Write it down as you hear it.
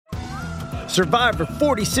Survivor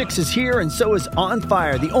 46 is here, and so is On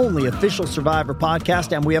Fire, the only official Survivor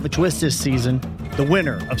podcast, and we have a twist this season. The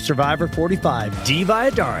winner of Survivor 45, Dee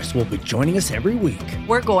Valladares, will be joining us every week.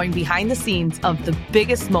 We're going behind the scenes of the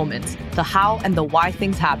biggest moments, the how and the why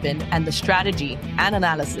things happen, and the strategy and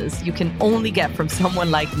analysis you can only get from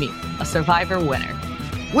someone like me, a Survivor winner.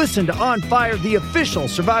 Listen to On Fire, the official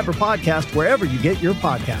Survivor podcast, wherever you get your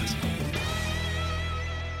podcast.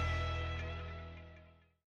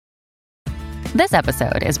 This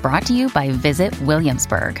episode is brought to you by Visit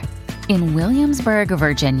Williamsburg. In Williamsburg,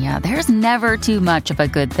 Virginia, there's never too much of a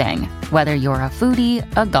good thing. Whether you're a foodie,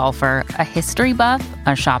 a golfer, a history buff,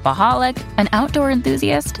 a shopaholic, an outdoor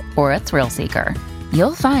enthusiast, or a thrill seeker,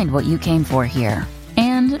 you'll find what you came for here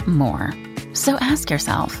and more. So ask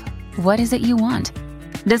yourself, what is it you want?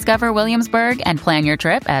 Discover Williamsburg and plan your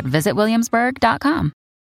trip at visitwilliamsburg.com.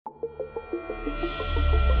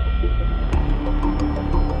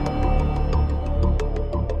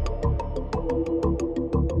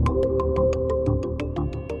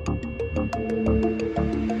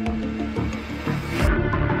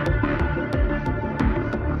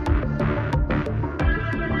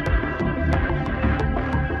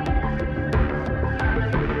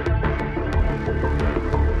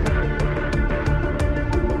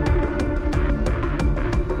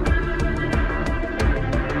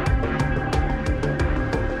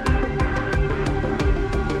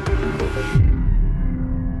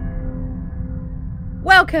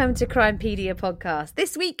 Welcome to Crimepedia Podcast.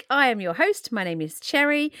 This week, I am your host. My name is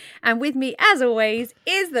Cherry, and with me, as always,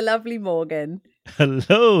 is the lovely Morgan.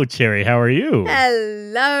 Hello, Cherry. How are you?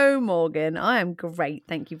 Hello, Morgan. I am great.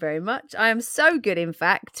 Thank you very much. I am so good, in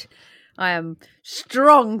fact. I am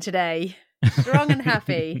strong today. Strong and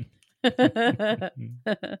happy.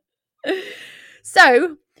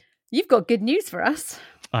 So, you've got good news for us.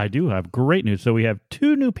 I do have great news. So we have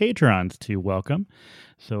 2 new patrons to welcome.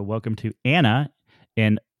 So welcome to Anna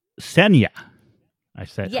and Senya.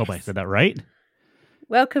 Hope I said that right.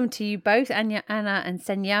 Welcome to you both, Anna and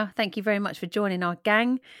Senya. Thank you very much for joining our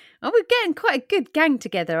gang. Oh, we're getting quite a good gang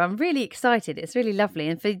together. I'm really excited. It's really lovely.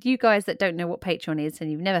 And for you guys that don't know what Patreon is and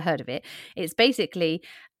you've never heard of it, it's basically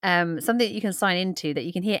something that you can sign into that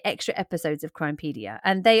you can hear extra episodes of Crimepedia.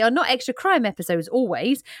 And they are not extra crime episodes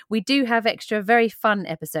always. We do have extra very fun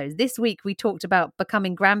episodes. This week we talked about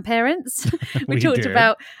becoming grandparents. we talked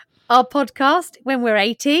about our podcast when we're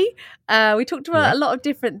 80. We talked about a lot of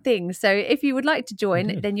different things. So if you would like to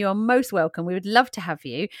join, then you are most welcome. We would love to have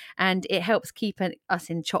you. And it helps keep us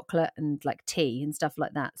in chocolate and like tea and stuff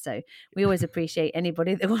like that. So we always appreciate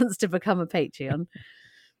anybody that wants to become a Patreon.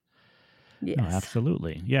 Yes. Oh,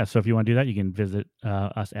 absolutely. Yeah. So if you want to do that, you can visit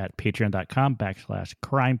us at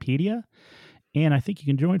patreon.com/crimepedia. And I think you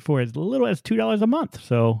can join for as little as $2 a month.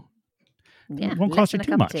 So it won't cost you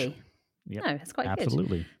too much. Yep. No, it's quite good.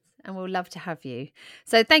 Absolutely. And we'll love to have you.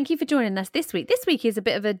 So thank you for joining us this week. This week is a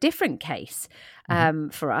bit of a different case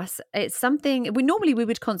for us. It's something we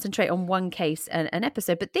would concentrate on one case an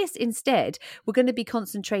episode, but this instead, we're going to be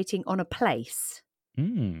concentrating on a place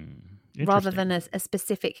rather than a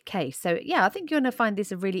specific case. So yeah, I think you're going to find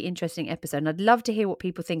this a really interesting episode, and I'd love to hear what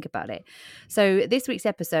people think about it. So this week's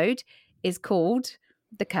episode is called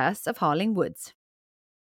The Curse of Harling Woods.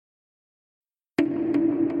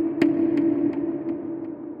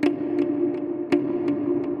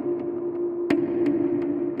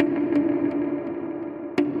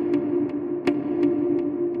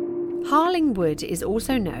 Harling Wood is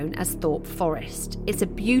also known as Thorpe Forest. It's a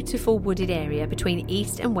beautiful wooded area between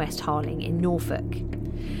East and West Harling in Norfolk.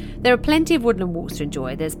 There are plenty of woodland walks to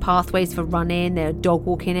enjoy. There's pathways for running, there are dog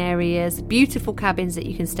walking areas, beautiful cabins that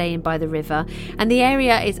you can stay in by the river, and the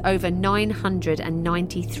area is over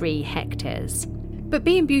 993 hectares. But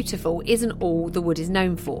being beautiful isn't all the wood is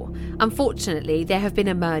known for. Unfortunately, there have been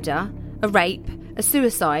a murder, a rape, a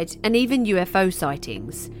suicide, and even UFO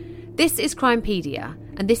sightings. This is Crimepedia,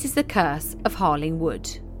 and this is the curse of Harling Wood.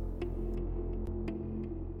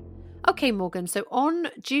 Okay, Morgan, so on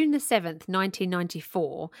June the 7th,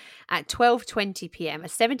 1994, at 12:20 p.m, a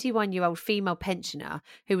 71-year-old female pensioner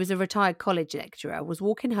who was a retired college lecturer was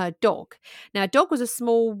walking her dog. Now, a dog was a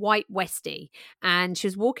small white Westie, and she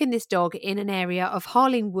was walking this dog in an area of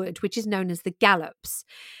Harling Wood, which is known as the Gallops.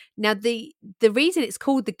 Now, the reason it's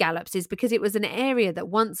called the Gallops is because it was an area that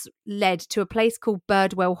once led to a place called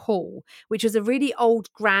Birdwell Hall, which was a really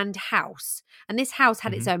old grand house. And this house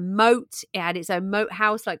had its own moat. It had its own moat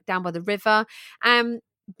house, like down by the river.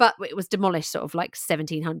 But it was demolished sort of like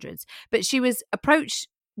 1700s. But she was approached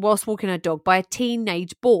whilst walking her dog by a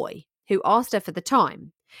teenage boy who asked her for the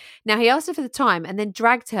time. Now, he asked her for the time and then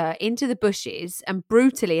dragged her into the bushes and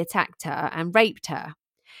brutally attacked her and raped her.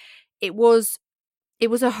 it was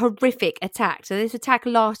a horrific attack. So this attack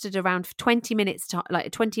lasted around 20 minutes,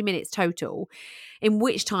 20 minutes total, in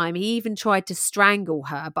which time he even tried to strangle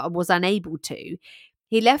her, but was unable to.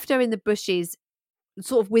 He left her in the bushes,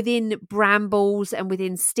 sort of within brambles and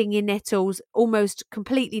within stinging nettles, almost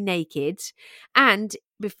completely naked. And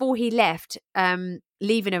before he left,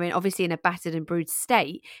 leaving her obviously in a battered and bruised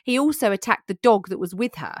state, he also attacked the dog that was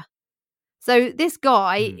with her. So this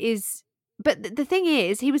guy is... But the thing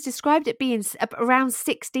is, he was described at being around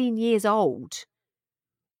 16 years old,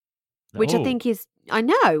 which I think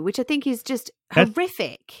is just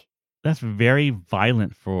horrific. That's very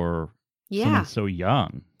violent for someone so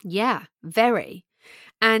young. Yeah, very.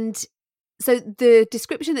 And so the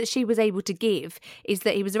description that she was able to give is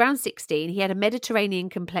that he was around 16. He had a Mediterranean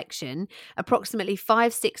complexion, approximately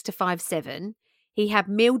 5'6" to 5'7". He had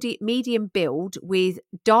medium build with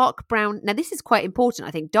dark brown. Now, this is quite important,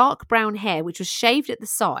 I think. Dark brown hair, which was shaved at the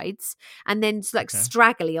sides and then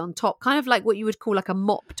straggly on top, kind of like what you would call like a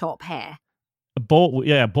mop top hair. A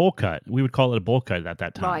bowl cut. We would call it a bowl cut at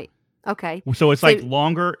that time. Right. Okay. So it's like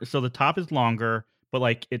longer. So the top is longer, but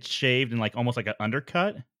like it's shaved and like almost like an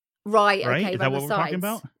undercut. Right. Okay. Is that what we're talking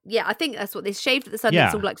about? Yeah, I think that's what this shaved at the side.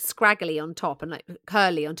 It's all like scraggly on top and like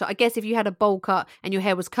curly on top. I guess if you had a bowl cut and your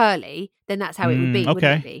hair was curly, then that's how it would be. Okay.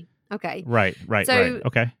 Wouldn't it be? Okay. Right.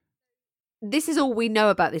 Okay. This is all we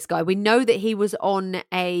know about this guy. We know that he was on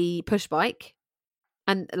a push bike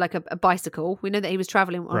and like a bicycle. We know that he was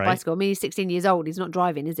traveling on a bicycle. I mean, he's 16 years old. He's not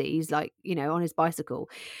driving, is he? He's like, on his bicycle.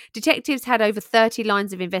 Detectives had over 30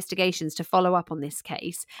 lines of investigations to follow up on this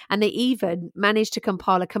case, and they even managed to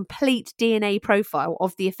compile a complete DNA profile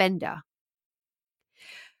of the offender.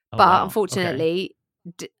 But unfortunately,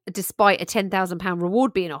 despite a £10,000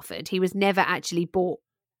 reward being offered, he was never actually brought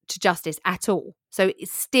to justice at all. So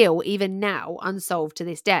it's still, even now, unsolved to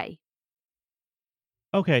this day.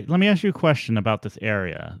 Okay, let me ask you a question about this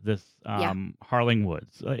area, this Harling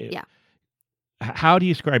Woods. How do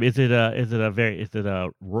you describe? Is it a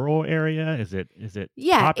rural area? Is it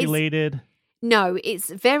populated?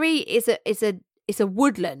 It's a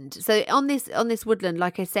woodland. So on this woodland,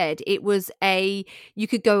 like I said, it was you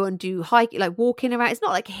could go and do walking around. It's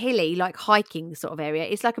not like hilly, like hiking sort of area.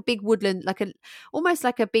 It's like a big woodland, almost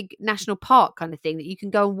like a big national park kind of thing that you can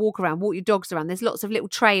go and walk around, walk your dogs around. There's lots of little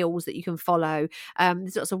trails that you can follow.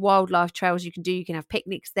 There's lots of wildlife trails you can do. You can have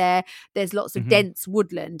picnics there. There's lots of dense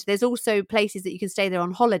woodland. There's also places that you can stay there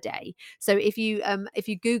on holiday. So if you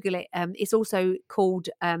Google it, it's also called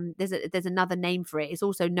there's another name for it. It's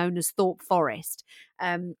also known as Thorpe Forest.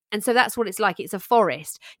 And so that's what it's like. It's a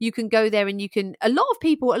forest. You can go there and a lot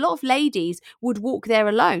of ladies would walk there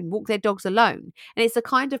alone, walk their dogs alone. And it's a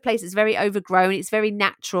kind of place that's very overgrown. It's very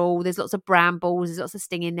natural. There's lots of brambles. There's lots of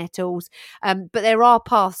stinging nettles. But there are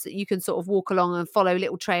paths that you can sort of walk along and follow,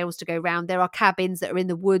 little trails to go round. There are cabins that are in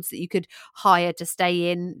the woods that you could hire to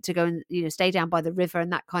stay in, to go and, stay down by the river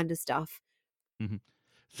and that kind of stuff. Mm-hmm.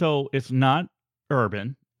 So it's not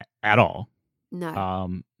urban at all.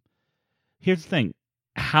 No. Here's the thing.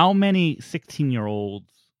 How many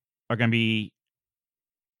 16-year-olds are going to be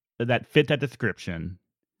that fit that description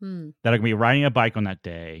that are going to be riding a bike on that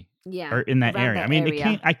day or in that area?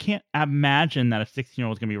 I can't imagine that a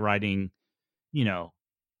 16-year-old is going to be riding,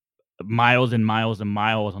 miles and miles and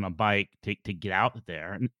miles on a bike to get out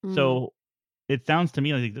there. So it sounds to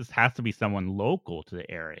me like this has to be someone local to the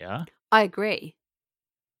area. I agree.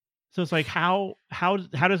 So it's like, how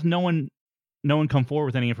does no one come forward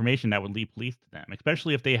with any information that would lead police to them,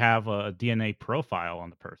 especially if they have a DNA profile on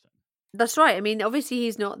the person? That's right. I mean, obviously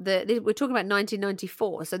he's not we're talking about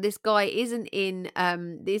 1994, so this guy isn't in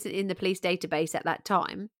the police database at that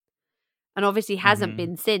time. And obviously hasn't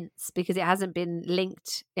been since, because it hasn't been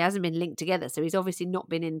linked together. So he's obviously not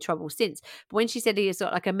been in trouble since. But when she said he has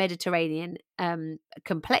got like a Mediterranean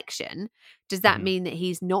complexion, does that mean that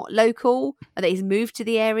he's not local, or that he's moved to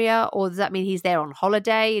the area, or does that mean he's there on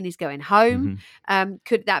holiday and he's going home?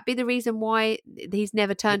 Could that be the reason why he's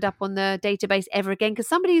never turned up on the database ever again? Because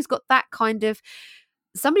somebody who's got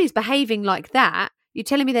somebody who's behaving like that, you're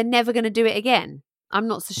telling me they're never going to do it again? I'm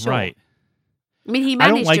not so sure. Right. I mean, he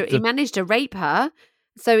managed to rape her,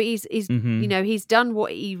 so he's he's done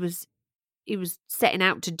what he was setting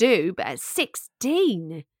out to do. But at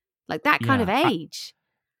 16, like that kind of age,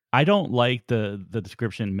 I don't like the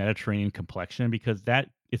description Mediterranean complexion, because that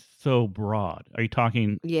is so broad. Are you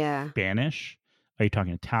talking Spanish? Are you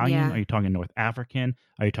talking Italian? Yeah. Are you talking North African?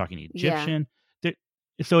 Are you talking Egyptian?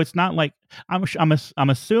 So it's not like I'm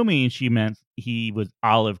assuming she meant he was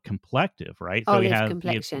olive complective, right? Olive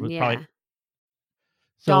complexion, probably,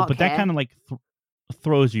 so, but that kind of like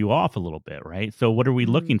throws you off a little bit, right? So, what are we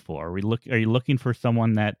looking for? Are you looking for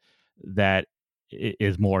someone that that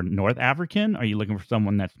is more North African? Are you looking for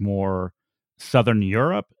someone that's more Southern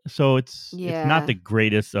Europe? So it's not Yeah. the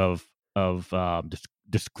greatest of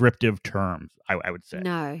descriptive terms, I would say.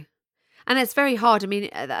 No. And it's very hard. I mean,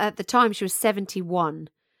 at the time she was 71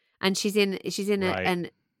 and she's in Right.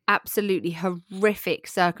 an absolutely horrific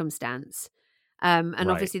circumstance. And Right.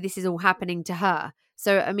 obviously this is all happening to her.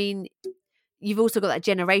 So, I mean, you've also got that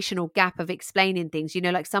generational gap of explaining things. You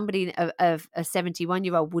know, like somebody of a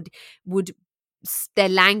 71-year-old would their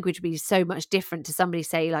language would be so much different to somebody,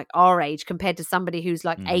 say, like our age compared to somebody who's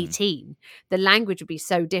like 18. The language would be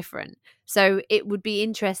so different. So it would be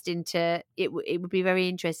interesting it would be very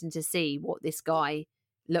interesting to see what this guy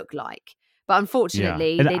looked like. But Yeah.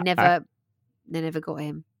 unfortunately, And they I never got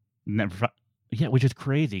him. never. Yeah, which is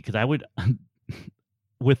crazy because I would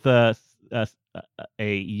with a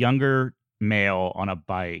a younger male on a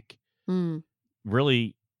bike, Mm,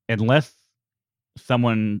 really, unless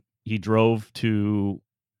someone he drove to,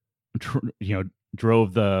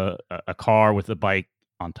 drove a car with a bike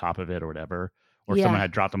on top of it or whatever, or someone yeah.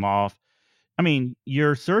 had dropped him off. I mean,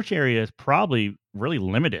 your search area is probably really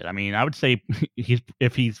limited. I mean, I would say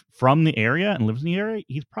if he's from the area and lives in the area,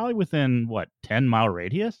 he's probably within what 10-mile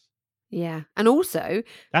radius. Yeah. And also,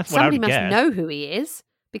 That's what I somebody would must guess. know who he is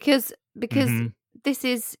because Hmm.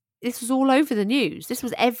 this was all over the news. This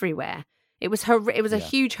was everywhere. It was a Yeah.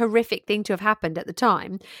 huge horrific thing to have happened at the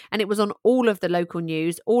time, and it was on all of the local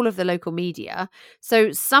news, all of the local media.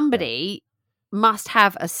 So somebody must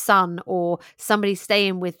have a son or somebody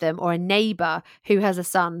staying with them or a neighbor who has a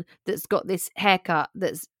son that's got this haircut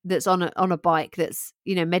that's on a bike that's,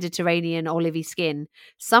 you know, Mediterranean olivey skin.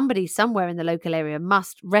 Somebody somewhere in the local area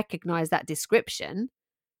must recognize that description,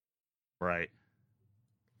 Right.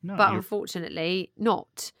 No, but you're unfortunately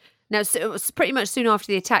not. Now, so it was pretty much soon after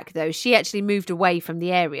the attack, though, she actually moved away from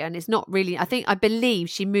the area, and it's not really. I believe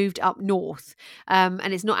she moved up north,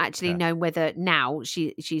 and it's not actually okay. known whether now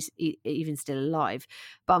she's even still alive.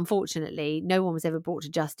 But unfortunately, no one was ever brought to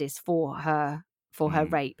justice for her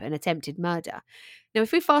rape and attempted murder. Now,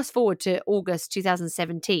 if we fast forward to August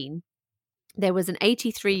 2017. There was an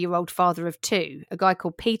 83-year-old father of two, a guy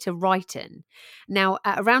called Peter Wrighton. Now,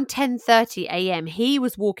 at around 10:30 a.m., he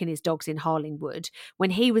was walking his dogs in Harling Wood when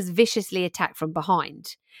he was viciously attacked from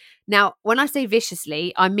behind. Now, when I say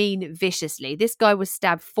viciously, I mean viciously. This guy was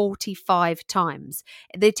stabbed 45 times.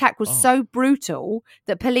 The attack was Oh. so brutal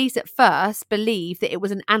that police at first believed that it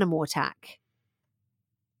was an animal attack.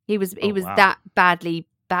 He was Wow. that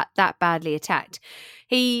badly attacked.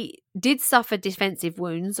 He did suffer defensive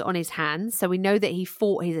wounds on his hands, so we know that he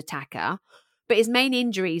fought his attacker, but his main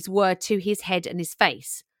injuries were to his head and his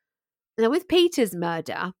face. Now, with Peter's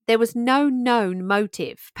murder, there was no known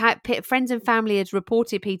motive. Friends and family had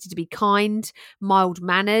reported Peter to be kind,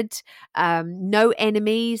 mild-mannered, no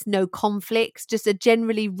enemies, no conflicts, just a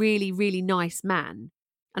generally really, really nice man.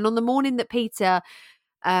 And on the morning that Peter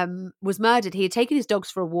was murdered, he had taken his dogs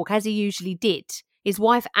for a walk, as he usually did. His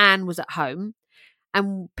wife, Anne, was at home,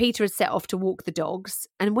 and Peter had set off to walk the dogs.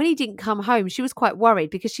 And when he didn't come home, she was quite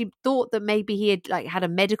worried because she thought that maybe he had had a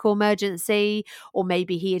medical emergency, or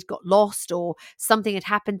maybe he had got lost, or something had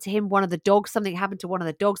happened to him. Something happened to one of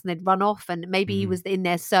the dogs, and they'd run off, and maybe he was in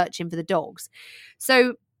there searching for the dogs.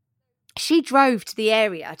 So she drove to the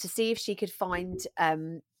area to see if she could find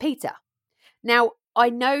Peter. Now,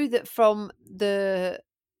 I know that from the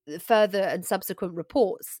further and subsequent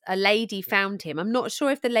reports, a lady found him. I'm not sure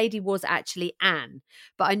if the lady was actually Anne,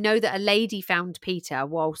 but I know that a lady found Peter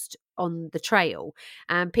whilst on the trail,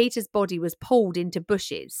 and Peter's body was pulled into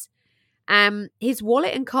bushes. His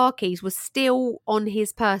wallet and car keys were still on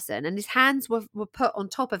his person, and his hands were put on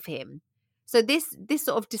top of him. So this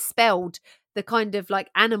sort of dispelled the kind of like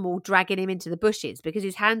animal dragging him into the bushes, because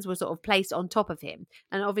his hands were sort of placed on top of him,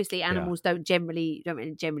 and obviously animals don't generally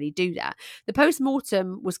do that. The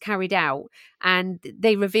post-mortem was carried out, and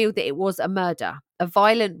they revealed that it was a murder, a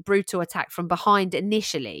violent, brutal attack from behind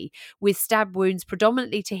initially, with stab wounds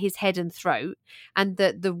predominantly to his head and throat, and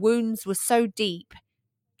that the wounds were so deep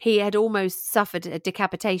he had almost suffered a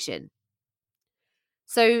decapitation.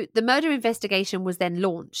 So the murder investigation was then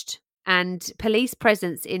launched, and police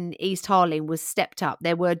presence in East Harling was stepped up.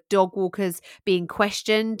 There were dog walkers being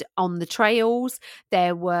questioned on the trails.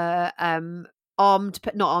 There were mounted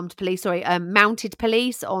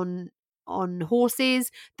police on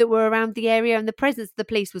horses that were around the area, and the presence of the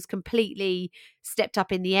police was completely stepped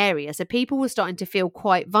up in the area. So people were starting to feel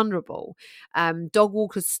quite vulnerable. Dog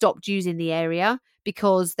walkers stopped using the area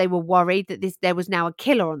because they were worried that there was now a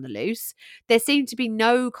killer on the loose. There seemed to be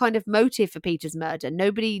no kind of motive for Peter's murder.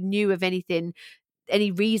 Nobody knew of any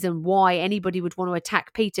reason why anybody would want to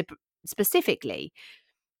attack Peter specifically.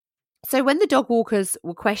 So when the dog walkers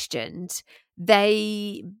were questioned,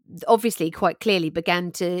 they obviously quite clearly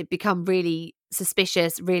began to become really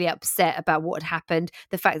suspicious, really upset about what had happened,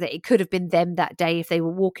 the fact that it could have been them that day if they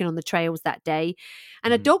were walking on the trails that day.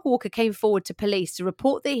 And a dog walker came forward to police to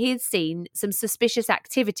report that he had seen some suspicious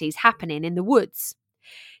activities happening in the woods.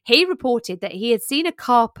 He reported that he had seen a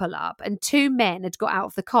car pull up and two men had got out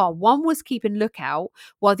of the car. One was keeping lookout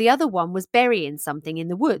while the other one was burying something in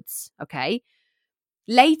the woods. Okay.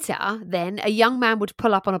 Later, then, a young man would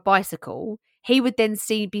pull up on a bicycle. He would then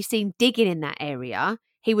be seen digging in that area.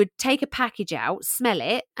 He would take a package out, smell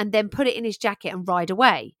it, and then put it in his jacket and ride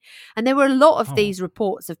away. And there were a lot of these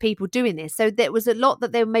reports of people doing this. So there was a lot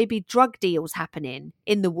that there may be drug deals happening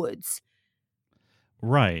in the woods.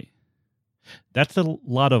 Right. That's a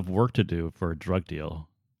lot of work to do for a drug deal,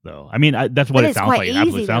 though. I mean, that's what it sounds like. It's It quite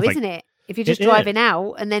easy, though, sounds isn't like it? If you're just driving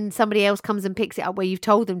out and then somebody else comes and picks it up where you've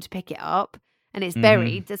told them to pick it up and it's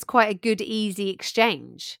buried, that's quite a good, easy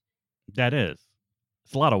exchange. That is.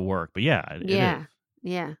 It's a lot of work, but yeah, it is.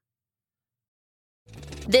 Yeah.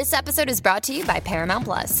 This episode is brought to you by Paramount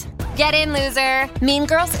Plus. Get in, loser! Mean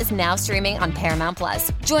Girls is now streaming on Paramount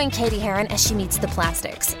Plus. Join Katie Heron as she meets the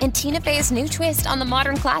plastics in Tina Fey's new twist on the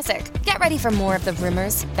modern classic. Get ready for more of the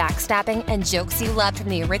rumors, backstabbing, and jokes you loved from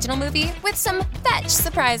the original movie with some fetch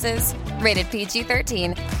surprises. Rated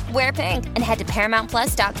PG-13. Wear pink and head to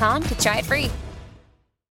ParamountPlus.com to try it free.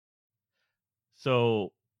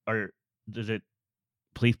 So, does it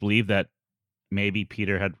police believe that maybe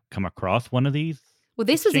Peter had come across one of these? Well,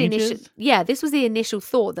 this was the initial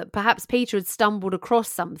thought that perhaps Peter had stumbled across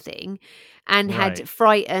something and had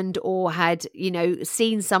frightened or had,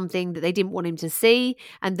 seen something that they didn't want him to see,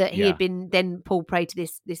 and that he had been then pulled prey to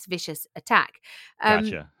this vicious attack.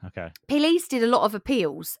 Gotcha. Okay. Police did a lot of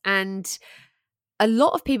appeals, and a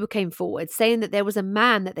lot of people came forward saying that there was a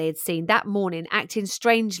man that they had seen that morning acting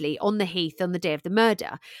strangely on the heath on the day of the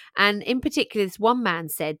murder. And in particular, this one man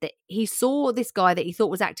said that he saw this guy that he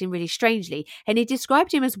thought was acting really strangely, and he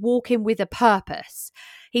described him as walking with a purpose.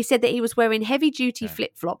 He said that he was wearing heavy-duty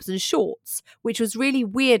flip-flops and shorts, which was really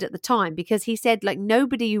weird at the time because he said like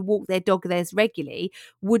nobody who walked their dog there regularly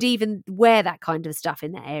would even wear that kind of stuff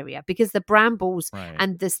in that area because the brambles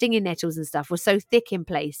and the stinging nettles and stuff were so thick in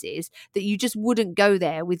places that you just wouldn't go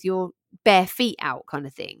there with your bare feet out kind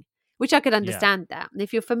of thing, which I could understand that. And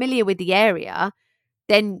if you're familiar with the area,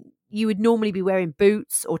 then you would normally be wearing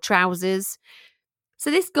boots or trousers. So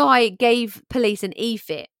this guy gave police an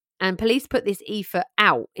e-fit. And police put this e-fit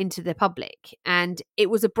out into the public. And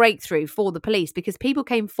it was a breakthrough for the police because people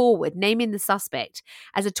came forward naming the suspect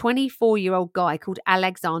as a 24-year-old guy called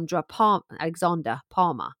Alexander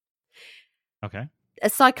Palmer. Okay. A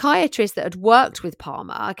psychiatrist that had worked with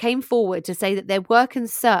Palmer came forward to say that there were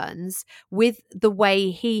concerns with the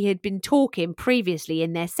way he had been talking previously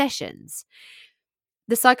in their sessions.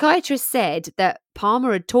 The psychiatrist said that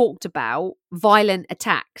Palmer had talked about violent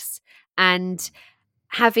attacks and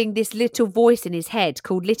having this little voice in his head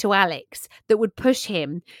called Little Alex that would push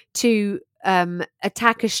him to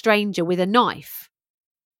attack a stranger with a knife.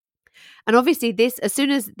 And obviously as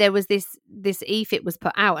soon as there was this e-fit was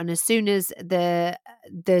put out and as soon as the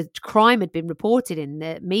crime had been reported in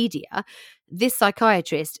the media, this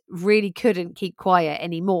psychiatrist really couldn't keep quiet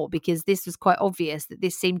anymore because this was quite obvious that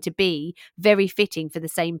this seemed to be very fitting for the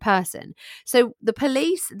same person. So the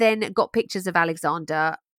police then got pictures of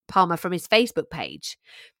Alexander Palmer from his Facebook page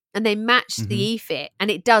and they matched the e-fit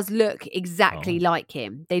and it does look exactly like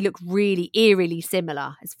him. They look really eerily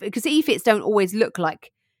similar because e-fits don't always look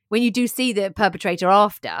like when you do see the perpetrator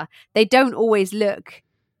after, they don't always look,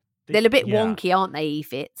 they're a bit wonky, aren't they,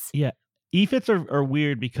 e-fits? Yeah. E-fits are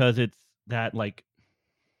weird because it's that like,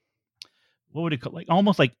 what would it call, like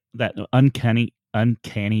almost like that uncanny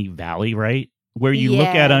valley, right? Where you look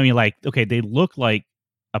at them and you're like, okay, they look like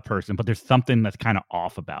a person, but there's something that's kind of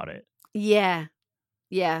off about it. Yeah.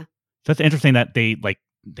 So it's interesting that they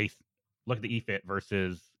look at the e-fit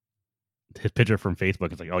versus his picture from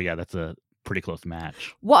Facebook. It's like, oh yeah, that's a pretty close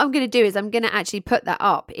match. What I'm going to do is I'm going to actually put that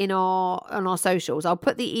up on our socials. I'll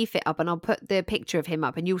put the e-fit up and I'll put the picture of him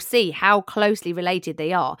up and you'll see how closely related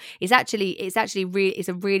they are. It's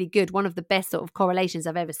a really good, one of the best sort of correlations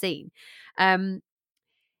I've ever seen.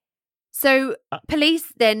 So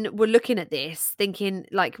police then were looking at this thinking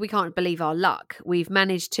like, we can't believe our luck. We've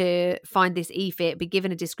managed to find this e-fit, be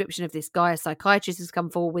given a description of this guy. A psychiatrist has come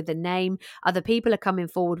forward with a name. Other people are coming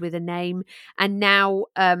forward with a name. And now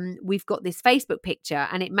we've got this Facebook picture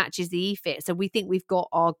and it matches the e-fit. So we think we've got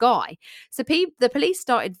our guy. So the police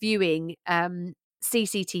started viewing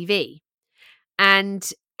CCTV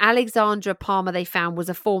and Alexandra Palmer they found was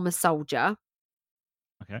a former soldier.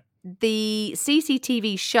 Okay. The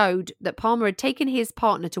CCTV showed that Palmer had taken his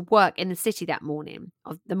partner to work in the city that morning,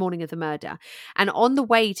 of the morning of the murder. And on the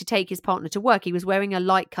way to take his partner to work, he was wearing a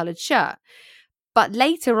light-coloured shirt. But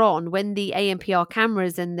later on, when the ANPR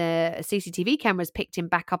cameras and the CCTV cameras picked him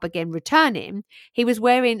back up again, returning, he was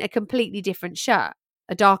wearing a completely different shirt,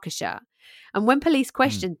 a darker shirt. And when police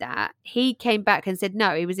questioned that, he came back and said,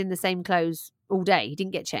 no, he was in the same clothes all day. He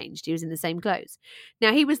didn't get changed. He was in the same clothes.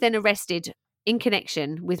 Now, he was then arrested in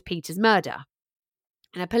connection with Peter's murder.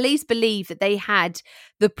 And the police believe that they had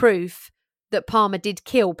the proof that Palmer did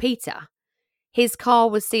kill Peter. His car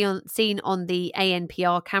was seen on the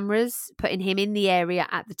ANPR cameras, putting him in the area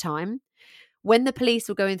at the time. When the police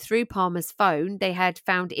were going through Palmer's phone, they had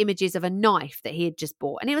found images of a knife that he had just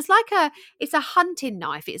bought. And it was it's a hunting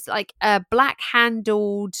knife. It's like a black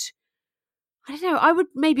handled, I don't know,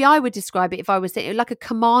 I would describe it if I was saying like a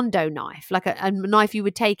commando knife, like a knife you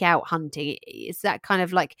would take out hunting. It's that kind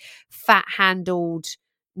of like fat handled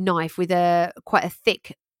knife with quite a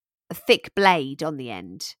thick blade on the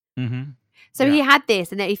end. Mm-hmm. So he had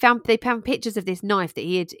this, and they found pictures of this knife that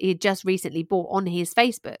he had just recently bought on his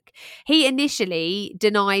Facebook. He initially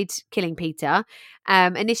denied killing Peter,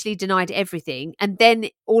 initially denied everything, and then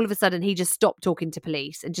all of a sudden he just stopped talking to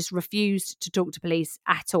police and just refused to talk to police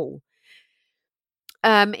at all.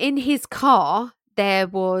 In his car, there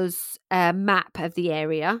was a map of the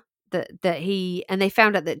area and they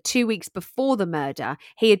found out that 2 weeks before the murder,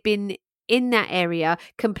 he had been in that area,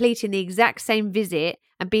 completing the exact same visit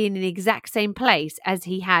and being in the exact same place as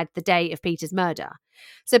he had the day of Peter's murder.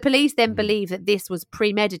 So police then believe that this was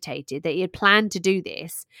premeditated, that he had planned to do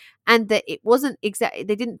this, and that it wasn't exactly,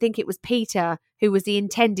 they didn't think it was Peter who was the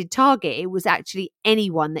intended target. It was actually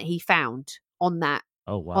anyone that he found on that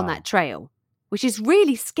trail, which is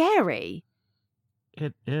really scary.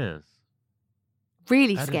 It is.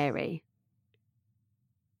 Really scary.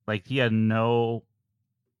 Like he had didn't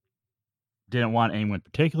want anyone in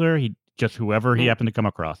particular. He just whoever he happened to come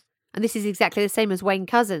across. And this is exactly the same as Wayne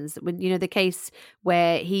Couzens, when the case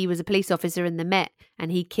where he was a police officer in the Met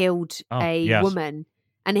and he killed a woman,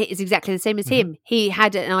 and it's exactly the same as him. He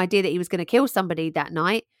had an idea that he was going to kill somebody that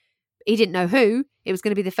night. He didn't know who. It was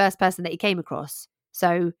going to be the first person that he came across.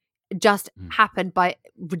 So it just happened by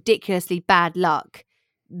ridiculously bad luck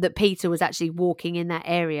that Peter was actually walking in that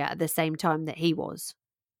area at the same time that he was.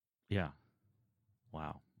 Yeah.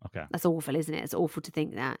 Wow. Okay. That's awful, isn't it? It's awful to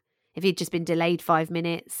think that. If he'd just been delayed 5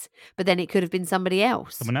 minutes, but then it could have been somebody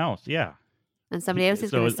else. Someone else, yeah. And somebody else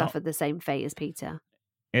is going to suffer the same fate as Peter.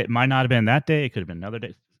 It might not have been that day. It could have been another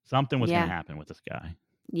day. Something was going to happen with this guy.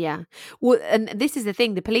 Yeah. Well, and this is the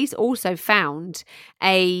thing. The police also found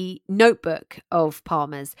a notebook of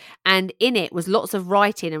Palmer's, and in it was lots of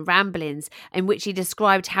writing and ramblings in which he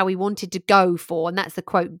described how he wanted to go for, and that's the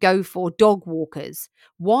quote, go for dog walkers.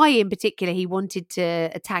 Why in particular he wanted to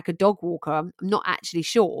attack a dog walker, I'm not actually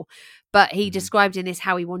sure. But he described in this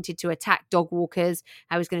how he wanted to attack dog walkers,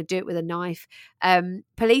 how he was going to do it with a knife.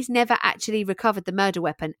 Police never actually recovered the murder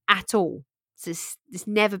weapon at all. So it's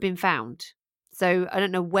never been found. So I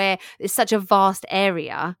don't know where. It's such a vast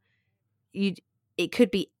area. It could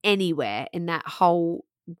be anywhere in that whole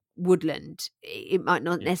woodland. It might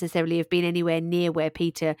not necessarily have been anywhere near where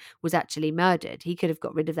Peter was actually murdered. He could have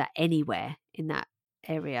got rid of that anywhere in that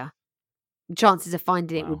area. The chances of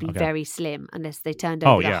finding it would be very slim unless they turned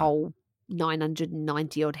over the whole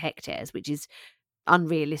 990 odd hectares, which is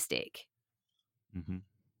unrealistic. Mm-hmm.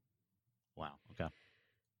 Wow. Okay.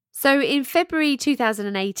 So in February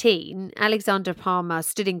 2018, Alexander Palmer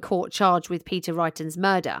stood in court charged with Peter Wrighton's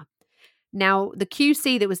murder. Now, the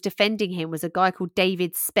QC that was defending him was a guy called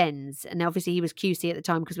David Spence. And obviously he was QC at the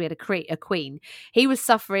time because we had a queen. He was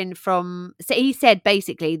suffering from, so he said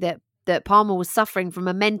basically that Palmer was suffering from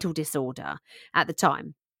a mental disorder at the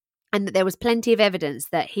time, and that there was plenty of evidence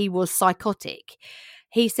that he was psychotic.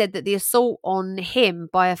 He said that the assault on him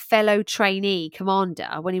by a fellow trainee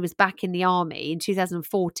commander when he was back in the army in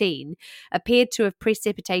 2014 appeared to have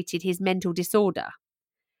precipitated his mental disorder.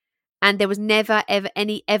 And there was never ever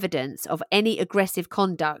any evidence of any aggressive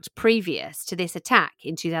conduct previous to this attack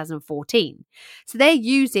in 2014. So they're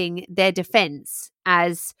using their defense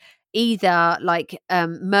as either like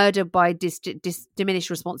murder by diminished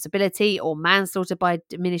responsibility or manslaughter by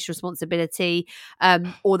diminished responsibility,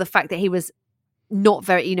 or the fact that he was not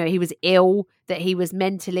very, he was ill, that he was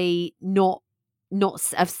mentally not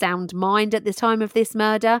of sound mind at the time of this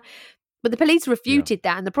murder. But the police refuted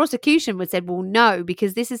that, and the prosecution would said, well, no,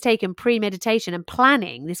 because this has taken premeditation and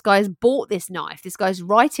planning. This guy's bought this knife. This guy's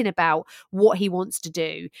writing about what he wants to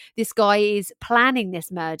do. This guy is planning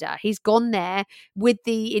this murder. He's gone there with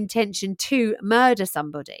the intention to murder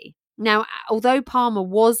somebody. Now, although Palmer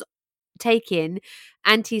was taking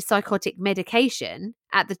antipsychotic medication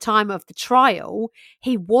at the time of the trial,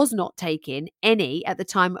 he was not taking any at the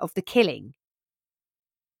time of the killing.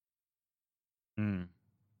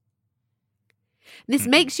 This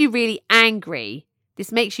makes you really angry.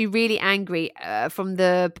 This makes you really angry from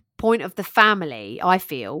the point of the family, I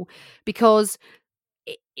feel, because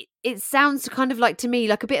it sounds kind of like, to me,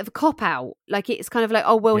 like a bit of a cop out. Like, it's kind of like,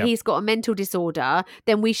 oh, well, Yep. he's got a mental disorder,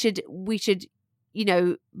 then we should, you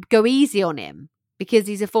know, go easy on him because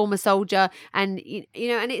he's a former soldier. And, you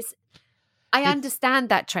know, and I understand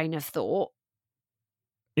that train of thought.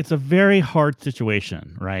 It's a very hard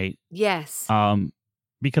situation, right? Yes.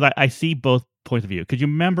 Because I see both points of view. Because you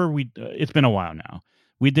remember, it's been a while now.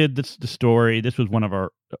 We did the story. This was one of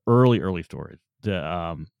our early stories.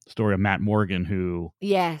 The story of Matt Morgan, who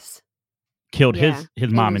killed his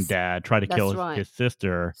mom and dad, tried to kill his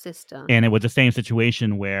sister. And it was the same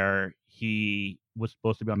situation where he was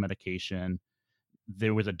supposed to be on medication.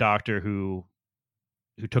 There was a doctor who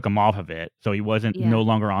took him off of it, so he wasn't no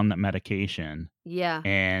longer on that medication. Yeah.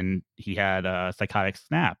 And he had a psychotic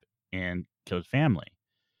snap and killed his family.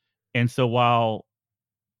 And so while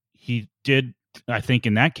he did, I think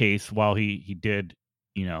in that case, while he did,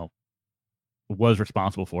 you know, was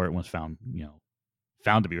responsible for it and was found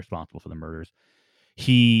to be responsible for the murders,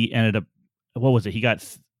 he ended up, what was it? He got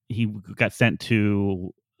sent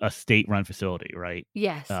to a state-run facility, right?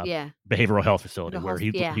 Yes. Behavioral health facility where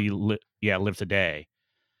he lives today.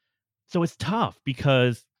 So it's tough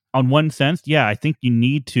because on one sense, I think you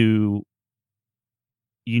need to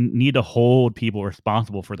hold people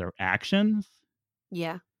responsible for their actions.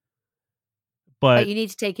 Yeah. But you need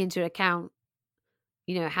to take into account,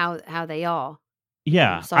 you know, how they are.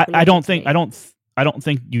 Yeah. I don't think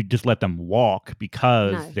you just let them walk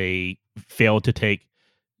because they failed to take,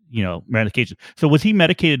 you know, medication. So was he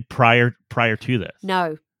medicated prior to this?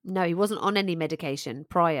 No, he wasn't on any medication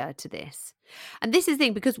prior to this. And this is the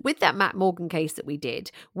thing, because with that Matt Morgan case that we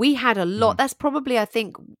did, we had a lot. That's probably, I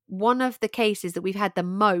think, one of the cases that we've had the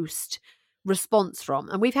most response from.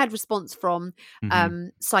 And we've had response from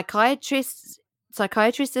psychiatrists.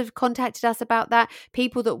 Psychiatrists have contacted us about that.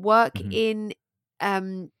 People that work in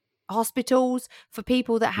hospitals for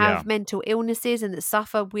people that have mental illnesses and that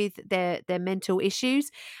suffer with their mental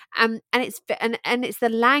issues, and it's the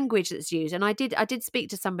language that's used. And I did speak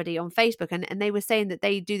to somebody on Facebook, and they were saying that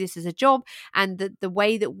they do this as a job, and the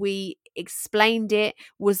way that we explained it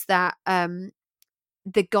was that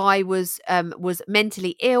the guy was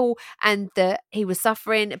mentally ill and that he was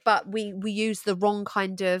suffering, but we used the wrong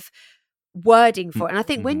kind of wording for it. And I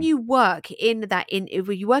think when you work in that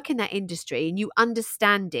industry and you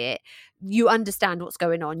understand it, you understand what's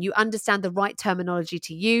going on, you understand the right terminology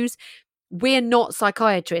to use. We're not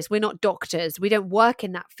psychiatrists, we're not doctors, we don't work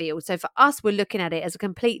in that field. So for us, we're looking at it as a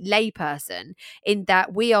complete layperson, in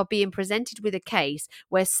that we are being presented with a case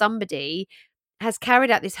where somebody has carried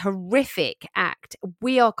out this horrific act.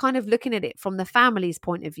 We are kind of looking at it from the family's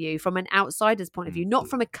point of view, from an outsider's point of view, not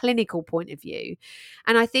from a clinical point of view.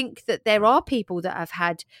 And I think that there are people that have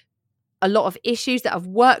had a lot of issues, that have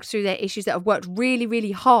worked through their issues, that have worked really,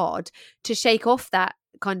 really hard to shake off that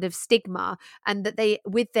kind of stigma, and that they,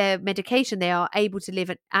 with their medication, they are able to live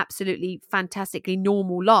an absolutely fantastically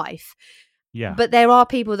normal life. Yeah. But there are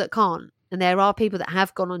people that can't, and there are people that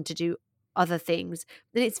have gone on to do other things,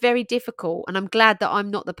 and it's very difficult. And I'm glad that I'm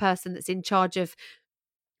not the person that's in charge of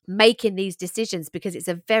making these decisions, because it's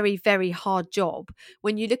a very, very hard job.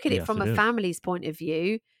 When you look at it from a family's point of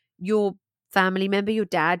view, your family member, your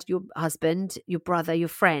dad, your husband, your brother, your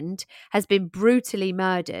friend has been brutally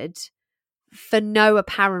murdered for no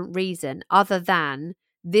apparent reason other than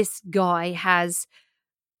this guy has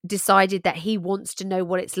decided that he wants to know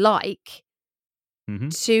what it's like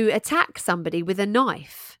to attack somebody with a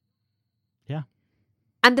knife. Yeah.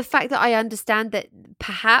 And the fact that I understand that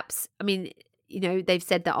perhaps, I mean, you know, they've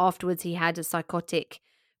said that afterwards he had a psychotic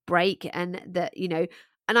break, and that, you know,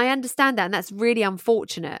 and I understand that, and that's really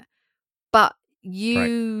unfortunate. But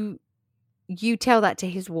you tell that to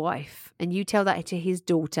his wife, and you tell that to his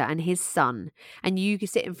daughter and his son, and you can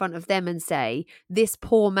sit in front of them and say, this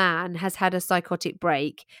poor man has had a psychotic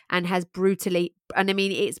break and has brutally, and I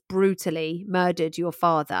mean, it's brutally murdered your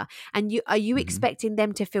father. And are you expecting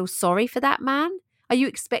them to feel sorry for that man? Are you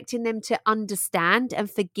expecting them to understand and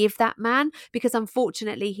forgive that man? Because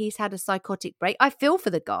unfortunately, he's had a psychotic break. I feel for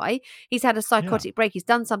the guy. He's had a psychotic break. He's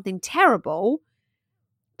done something terrible.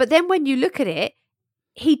 But then when you look at it,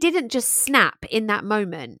 he didn't just snap in that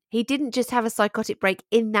moment. He didn't just have a psychotic break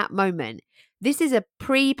in that moment. This is a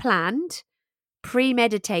pre-planned,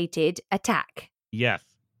 premeditated attack. Yes.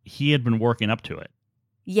 He had been working up to it.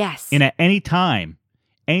 Yes. And at any time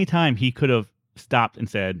he could have stopped and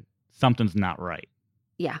said, something's not right.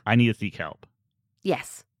 Yeah. I need to seek help.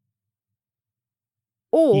 Yes.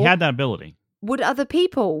 Or he had that ability. Would other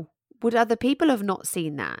people have not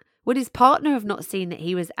seen that? Would his partner have not seen that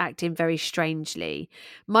he was acting very strangely?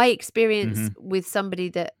 My experience with somebody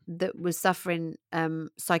that was suffering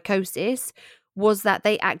psychosis was that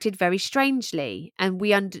they acted very strangely, and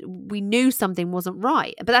we knew something wasn't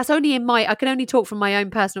right. But that's only I can only talk from my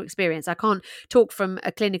own personal experience. I can't talk from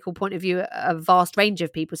a clinical point of view, a vast range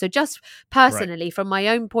of people. So just personally, from my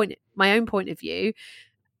own point of view,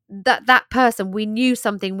 that person, we knew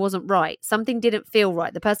something wasn't right. Something didn't feel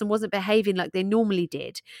right. The person wasn't behaving like they normally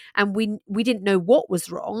did, and we didn't know what was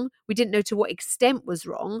wrong. We didn't know to what extent was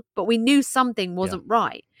wrong, but we knew something wasn't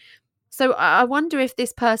right. So I wonder if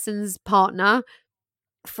this person's partner,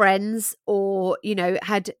 friends, or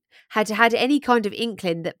had any kind of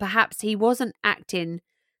inkling that perhaps he wasn't acting.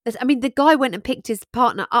 I mean, the guy went and picked his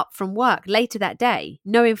partner up from work later that day,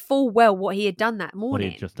 knowing full well what he had done that morning. What he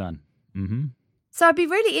had just done. Mm-hmm. So I'd be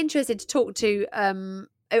really interested to talk to.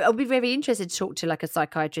 I'd be very interested to talk to like a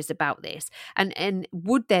psychiatrist about this, and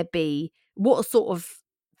would there be, what sort of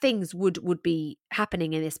things would be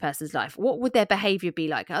happening in this person's life? What would their behavior be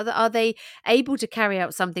like? Are they able to carry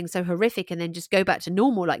out something so horrific and then just go back to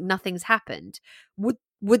normal like nothing's happened?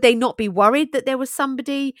 Would they not be worried that there was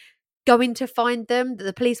somebody going to find them, that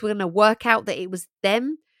the police were going to work out that it was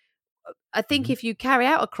them? I think if you carry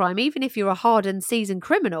out a crime, even if you're a hardened, seasoned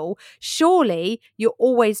criminal, surely you're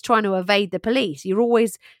always trying to evade the police. You're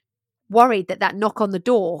always worried that knock on the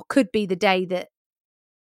door could be the day that.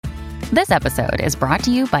 This episode is brought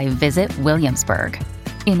to you by Visit Williamsburg.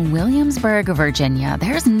 In Williamsburg, Virginia,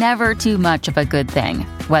 there's never too much of a good thing.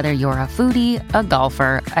 Whether you're a foodie, a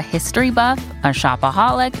golfer, a history buff, a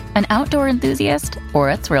shopaholic, an outdoor enthusiast, or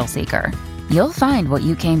a thrill seeker, you'll find what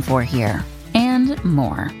you came for here and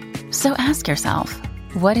more. So ask yourself,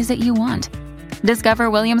 what is it you want? Discover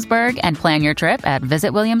Williamsburg and plan your trip at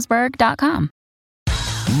visitwilliamsburg.com.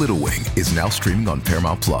 Little Wing is now streaming on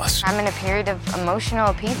Paramount Plus. I'm in a period of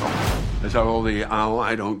emotional upheaval. Is that all the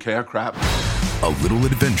I don't care crap? A little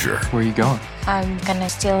adventure. Where are you going? I'm gonna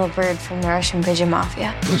steal a bird from the Russian pigeon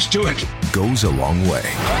mafia. Let's do it. Goes a long way.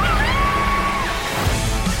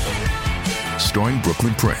 Starring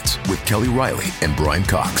Brooklyn Prince with Kelly Riley and Brian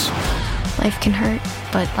Cox. Life can hurt,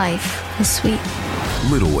 but life is sweet.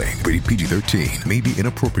 Little Wing, rated PG-13, may be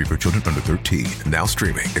inappropriate for children under 13. Now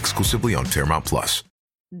streaming exclusively on Paramount Plus.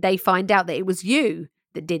 They find out that it was you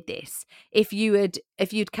that did this. If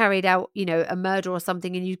you'd carried out, a murder or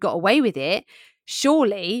something and you'd got away with it,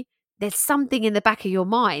 surely there's something in the back of your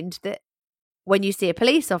mind that when you see a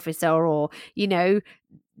police officer or,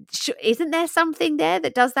 isn't there something there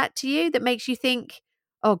that does that to you, that makes you think,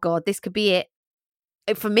 oh God, this could be it?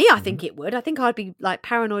 For me, I think it would. I think I'd be like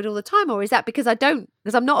paranoid all the time. Or is that because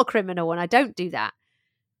I'm not a criminal and I don't do that?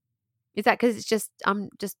 Is that because I'm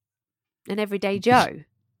just an everyday Joe?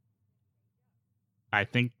 I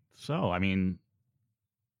think so. I mean,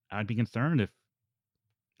 I'd be concerned if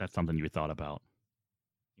that's something you thought about.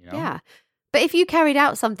 Yeah. But if you carried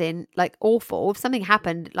out something like awful, if something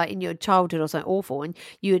happened like in your childhood or something awful, and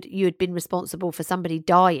you had been responsible for somebody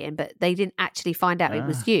dying, but they didn't actually find out it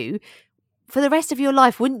was you, for the rest of your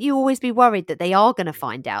life, wouldn't you always be worried that they are going to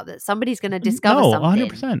find out, that somebody's going to discover something?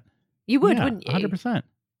 100%. You would, wouldn't you? 100%.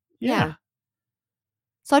 Yeah.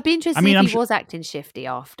 So I'd be interested if he was acting shifty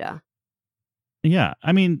after. Yeah.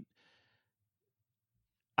 I mean,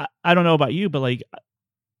 I don't know about you, but like,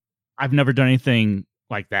 I've never done anything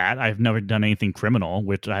like that. I've never done anything criminal,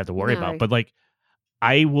 which I have to worry about. But like,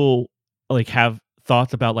 I will like have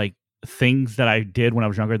thoughts about like things that I did when I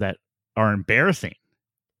was younger that are embarrassing,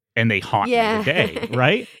 and they haunt me today,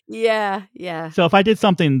 right? Yeah. So if I did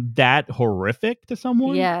something that horrific to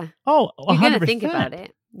someone, you're 100%. going to think about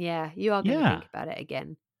it. Yeah, you are going to think about it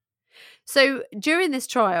again. So during this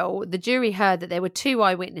trial, the jury heard that there were 2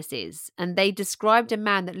 eyewitnesses, and they described a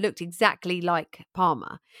man that looked exactly like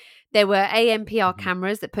Palmer. There were ANPR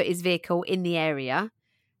cameras that put his vehicle in the area.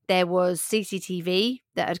 There was CCTV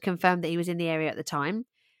that had confirmed that he was in the area at the time.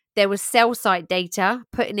 There was cell site data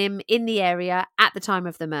putting him in the area at the time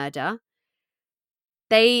of the murder.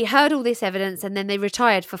 They heard all this evidence, and then they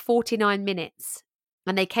retired for 49 minutes,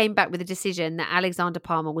 and they came back with a decision that Alexander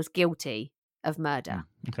Palmer was guilty of murder.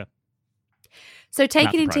 Okay. So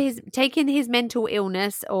taking his mental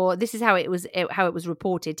illness, or this is how it was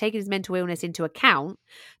reported, taking his mental illness into account,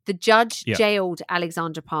 the judge jailed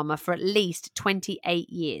Alexander Palmer for at least 28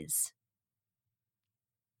 years.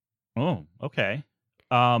 Oh, okay.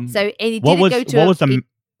 So and he didn't go to.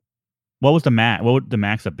 What was the max? What would the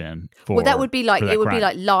max have been for? Well, that would be like, for that it would be crime?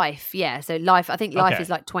 like life. Yeah. So life, I think life Okay.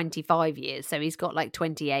 is like 25 years. So he's got like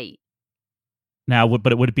 28. Now,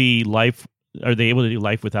 but it would be life. Are they able to do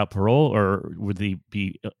life without parole, or would they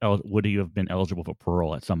be? Would he have been eligible for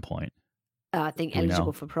parole at some point? I think Do we eligible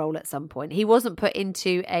know? for parole at some point. He wasn't put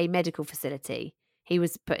into a medical facility. He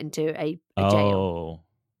was put into a jail.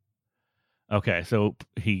 Oh, okay. So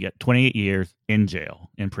he got 28 years in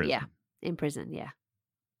jail, in prison. Yeah, in prison. Yeah.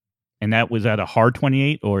 And that was at a hard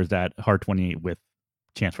 28, or is that hard 28 with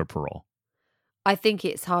chance for parole? I think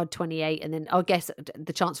it's hard 28, and then I guess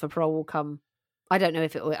the chance for parole will come. I don't know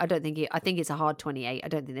if it will. I don't think it. I think it's a hard 28. I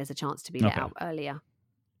don't think there's a chance to be let out earlier.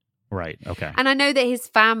 Right. Okay. And I know that his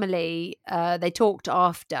family, they talked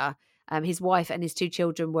after. His wife and his 2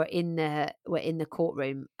 children were in the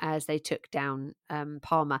courtroom as they took down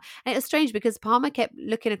Palmer. And it was strange because Palmer kept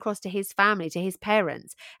looking across to his family, to his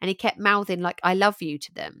parents, and he kept mouthing like "I love you"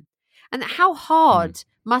 to them. And how hard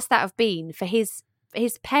must that have been for his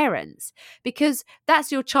parents? Because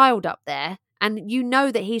that's your child up there, and you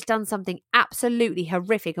know that he's done something absolutely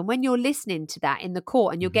horrific. And when you're listening to that in the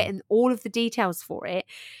court and you're getting all of the details for it,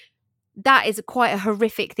 that is quite a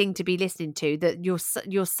horrific thing to be listening to, that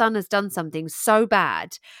your son has done something so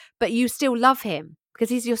bad, but you still love him because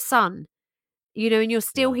he's your son, and you're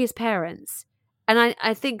still his parents. And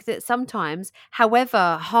I think that sometimes,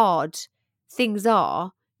 however hard things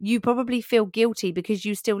are, you probably feel guilty because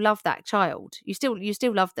you still love that child. You still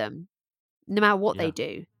love them, no matter what they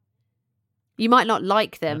do. You might not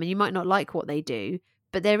like them and you might not like what they do,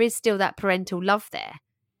 but there is still that parental love there.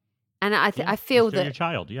 And I feel that your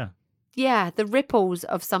child, yeah, the ripples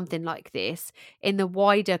of something like this in the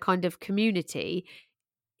wider kind of community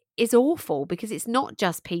is awful, because it's not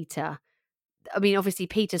just Peter. I mean, obviously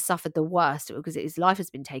Peter suffered the worst because his life has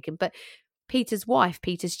been taken, but Peter's wife,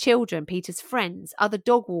 Peter's children, Peter's friends, other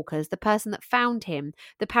dog walkers, the person that found him,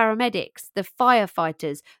 the paramedics, the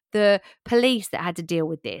firefighters, the police that had to deal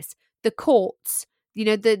with this, the courts,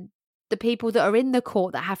 the people that are in the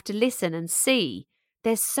court that have to listen and see.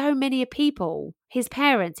 There's so many people, his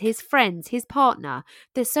parents, his friends, his partner.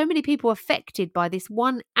 There's so many people affected by this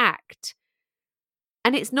one act.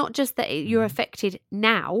 And it's not just that you're affected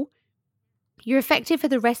now. You're affected for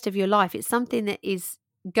the rest of your life. It's something that is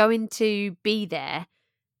going to be there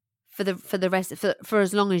for the rest, for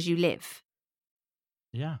as long as you live.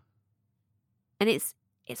 Yeah. And it's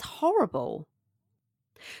horrible.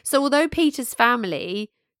 So although Peter's family,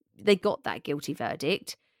 they got that guilty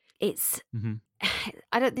verdict, it's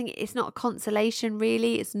I don't think it's not a consolation,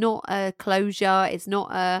 really. It's not a closure. It's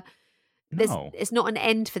not it's not an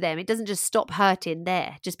end for them. It doesn't just stop hurting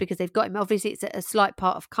there just because they've got him. Obviously, it's a slight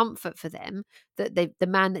part of comfort for them that the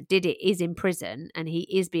man that did it is in prison and he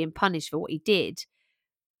is being punished for what he did.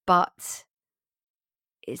 But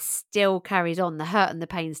it still carries on. The hurt and the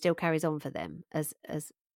pain still carries on for them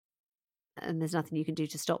and there's nothing you can do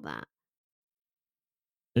to stop that.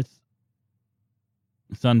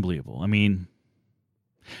 It's unbelievable. I mean,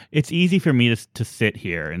 it's easy for me to sit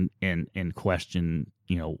here and question,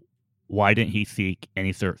 why didn't he seek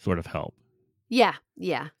any sort of help? Yeah.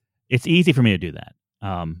 It's easy for me to do that.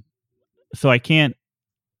 So I can't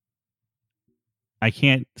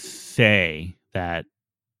say that,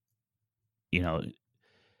 I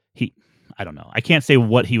don't know. I can't say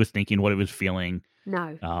what he was thinking, what he was feeling.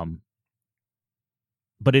 No.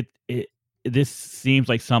 But this seems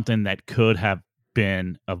like something that could have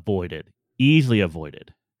been easily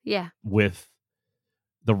avoided. Yeah. With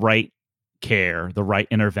the right care, the right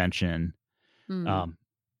intervention.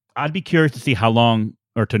 I'd be curious to see how long,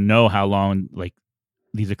 or to know how long, like,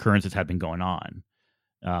 these occurrences had been going on.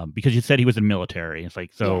 Because you said he was in the military. It's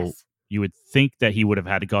like, so yes. You would think that he would have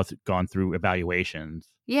had to gone through evaluations.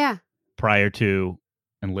 Yeah. Prior to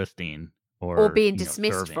enlisting or being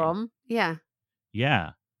dismissed serving. from. Yeah.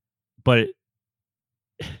 Yeah. But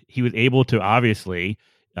he was able to obviously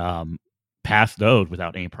pass those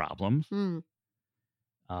without any problems.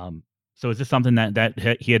 So is this something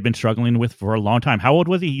that he had been struggling with for a long time? How old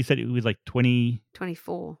was he? You said he was like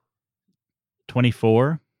 24.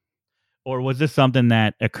 24? Or was this something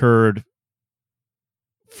that occurred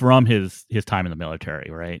from his time in the military,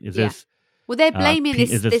 right? Is this... Well, they're blaming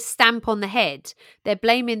this stamp on the head. They're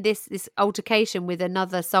blaming this altercation with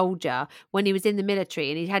another soldier when he was in the military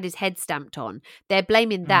and he had his head stamped on. They're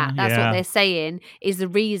blaming that. That's what they're saying is the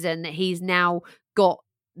reason that he's now got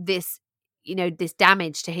this, this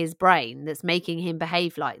damage to his brain that's making him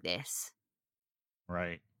behave like this.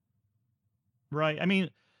 Right. I mean,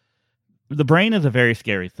 the brain is a very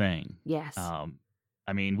scary thing. Yes. I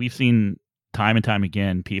mean, we've seen time and time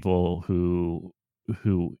again people who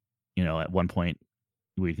at one point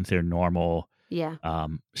we consider normal Yeah.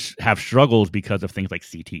 have struggles because of things like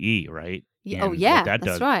CTE, right? Yeah. Oh, And yeah. what that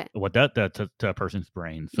That's does, right. what that does to a person's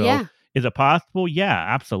brain. So, Yeah. is it possible? Yeah,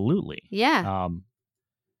 absolutely. Yeah.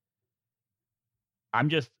 I'm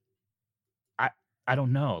just, I, I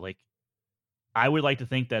don't know. Like, I would like to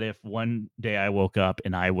think that if one day I woke up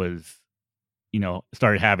and I was,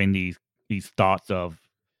 started having these thoughts of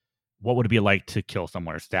what would it be like to kill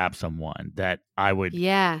someone or stab someone, that I would,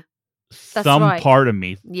 Yeah. That's some right. part of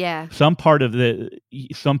me, Yeah. some part of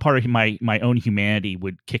my own humanity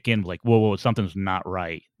would kick in, like, whoa, something's not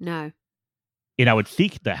right, No. and I would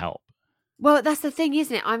seek the help. Well, that's the thing,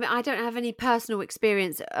 isn't it? I don't have any personal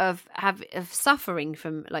experience of suffering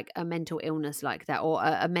from like a mental illness like that, or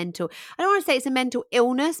a mental. I don't want to say it's a mental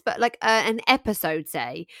illness, but like an episode.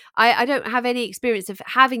 Say, I don't have any experience of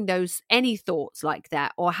having any thoughts like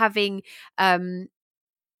that, or having.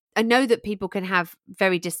 I know that people can have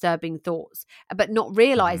very disturbing thoughts, but not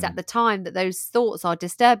realize at the time that those thoughts are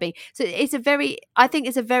disturbing. So I think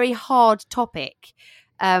it's a very hard topic.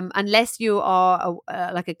 Unless you are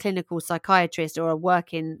like a clinical psychiatrist or a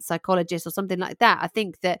working psychologist or something like that, I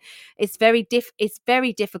think that it's very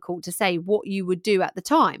difficult to say what you would do at the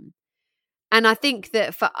time. And I think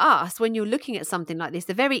that for us, when you're looking at something like this,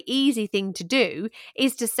 the very easy thing to do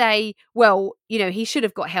is to say, well, he should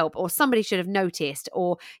have got help, or somebody should have noticed,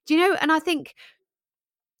 or and I think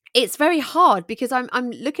it's very hard because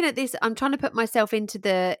I'm looking at this, I'm trying to put myself into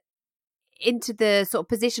the sort of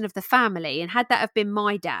position of the family, and had that have been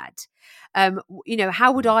my dad,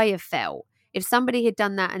 how would I have felt if somebody had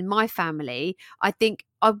done that in my family? I think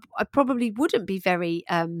I probably wouldn't be very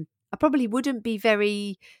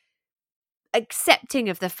accepting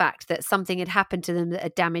of the fact that something had happened to them that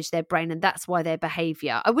had damaged their brain, and that's why their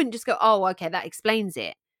behavior. I wouldn't just go, oh, okay, that explains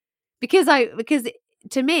it, because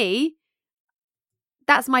to me,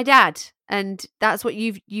 that's my dad, and that's what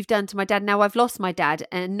you've done to my dad. Now I've lost my dad,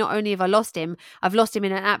 and not only have I lost him, I've lost him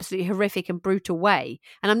in an absolutely horrific and brutal way.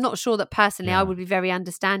 And I'm not sure that personally I would be very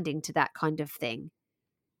understanding to that kind of thing.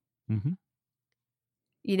 Mm-hmm.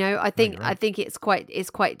 I think it's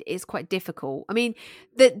quite difficult. I mean,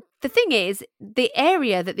 the thing is, the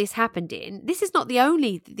area that this happened in, this is not the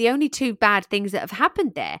only two bad things that have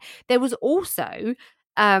happened there. There was also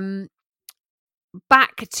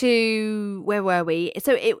back to, where were we?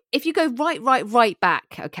 So if you go right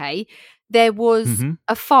back, okay, there was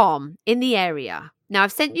a farm in the area. Now,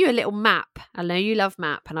 I've sent you a little map. I know you love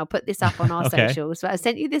map, and I'll put this up on our socials. But I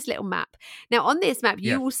sent you this little map. Now, on this map,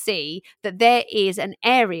 you will see that there is an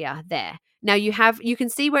area there. Now, you can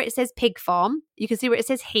see where it says pig farm. You can see where it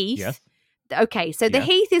says heath. Yes. Okay, so the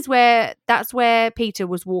heath is that's where Peter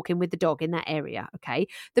was walking with the dog, in that area. Okay,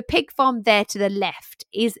 the pig farm there to the left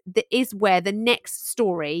is where the next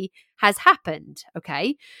story has happened.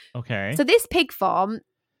 Okay. So this pig farm,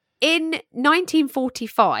 in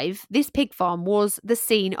 1945, this pig farm was the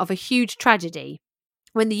scene of a huge tragedy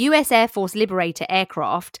when the US Air Force Liberator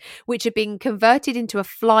aircraft, which had been converted into a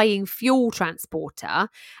flying fuel transporter,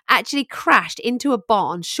 actually crashed into a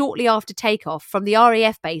barn shortly after takeoff from the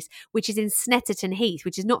RAF base, which is in Snetterton Heath,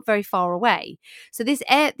 which is not very far away. So this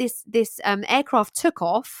aircraft took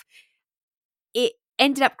off. It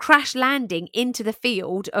ended up crash landing into the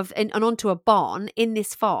field and onto a barn in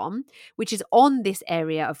this farm, which is on this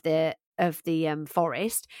area of the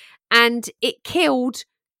forest, and it killed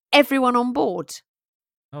everyone on board.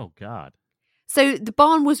 Oh, God. So the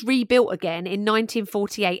barn was rebuilt again in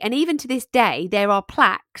 1948. And even to this day, there are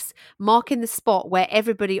plaques marking the spot where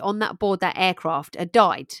everybody on that board, that aircraft, had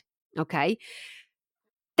died. Okay.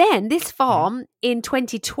 Then this farm in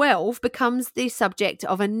 2012 becomes the subject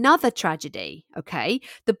of another tragedy. Okay.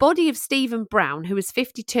 The body of Stephen Brown, who was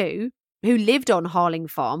 52, who lived on Harling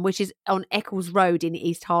Farm, which is on Eccles Road in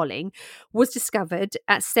East Harling, was discovered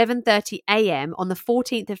at 7:30 a.m. on the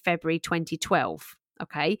 14th of February 2012.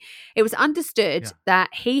 Okay. It was understood that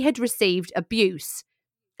he had received abuse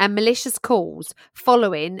and malicious calls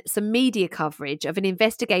following some media coverage of an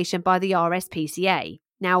investigation by the RSPCA.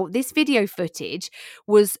 Now, this video footage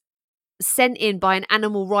was sent in by an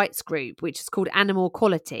animal rights group, which is called Animal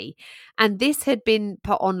Equality. And this had been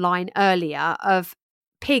put online earlier of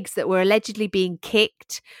pigs that were allegedly being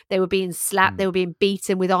kicked. They were being slapped. They were being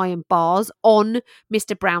beaten with iron bars on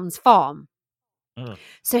Mr. Brown's farm.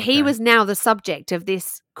 So he was now the subject of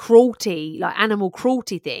this cruelty, like animal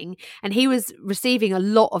cruelty thing, and he was receiving a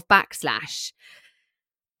lot of backslash.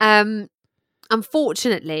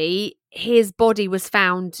 Unfortunately, his body was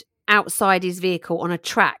found outside his vehicle on a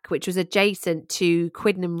track which was adjacent to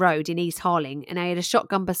Quidnam Road in East Harling, and he had a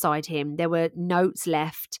shotgun beside him. There were notes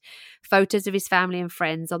left, photos of his family and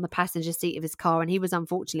friends on the passenger seat of his car, and he was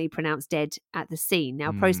unfortunately pronounced dead at the scene.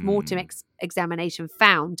 Now, post-mortem examination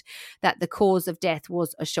found that the cause of death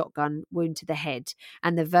was a shotgun wound to the head,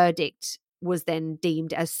 and the verdict was then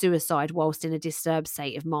deemed as suicide whilst in a disturbed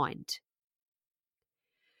state of mind.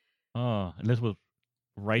 Oh, and this was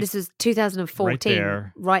This was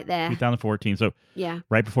 2014. Right there. 2014. So yeah,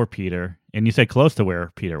 right before Peter. And you said close to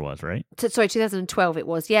where Peter was, right? Sorry, 2012 it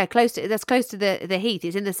was. Yeah, that's close to the Heath.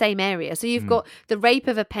 It's in the same area. So you've got the rape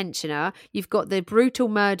of a pensioner. You've got the brutal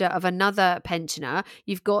murder of another pensioner.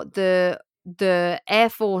 You've got the Air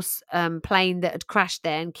Force plane that had crashed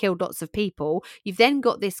there and killed lots of people. You've then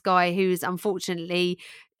got this guy who's unfortunately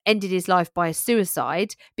ended his life by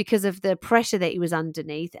suicide because of the pressure that he was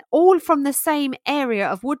underneath, all from the same area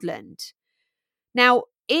of Woodland. Now,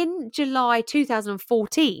 in July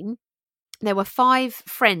 2014, there were 5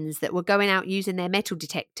 friends that were going out using their metal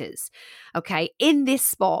detectors, okay, in this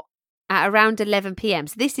spot at around 11 p.m.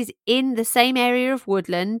 So this is in the same area of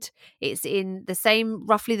Woodland. It's in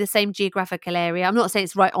roughly the same geographical area. I'm not saying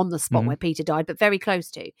it's right on the spot where Peter died, but very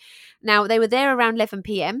close to. Now, they were there around 11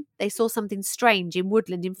 p.m. They saw something strange in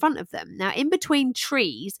Woodland in front of them. Now, in between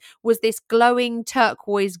trees was this glowing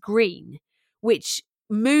turquoise green, which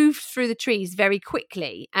moved through the trees very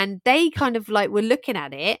quickly. And they kind of like were looking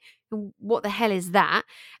at it. What the hell is that?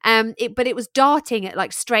 But it was darting at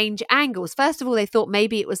like strange angles. First of all, they thought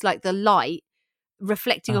maybe it was like the light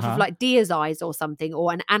reflecting off of like deer's eyes or something,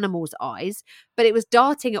 or an animal's eyes, but it was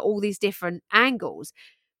darting at all these different angles.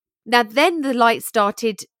 Now, then the light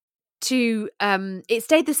started to it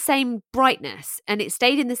stayed the same brightness, and it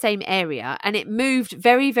stayed in the same area, and it moved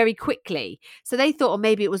very, very quickly. So they thought,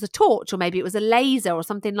 maybe it was a torch, or maybe it was a laser or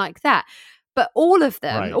something like that. But all of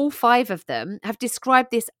them, all 5 of them, have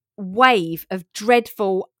described this wave of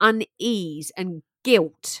dreadful unease and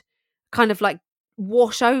guilt kind of like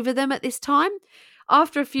wash over them at this time.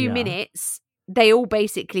 After a few minutes, they all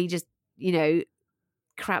basically just,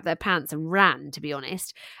 crap their pants and ran, to be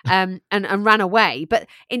honest, and ran away. But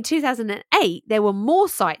in 2008, there were more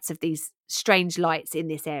sights of these strange lights in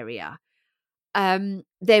this area.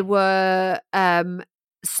 There were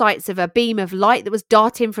sights of a beam of light that was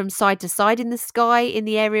darting from side to side in the sky in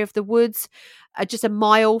the area of the woods, just a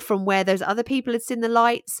mile from where those other people had seen the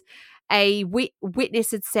lights. A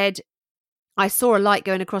witness had said, I saw a light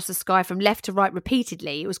going across the sky from left to right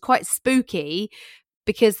repeatedly. It was quite spooky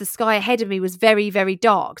because the sky ahead of me was very, very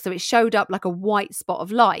dark. So it showed up like a white spot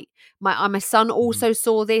of light. My son also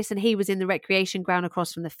saw this, and he was in the recreation ground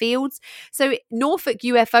across from the fields. So Norfolk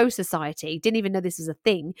UFO Society, didn't even know this was a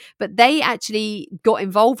thing, but they actually got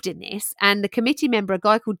involved in this. And the committee member, a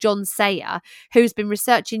guy called John Sayer, who's been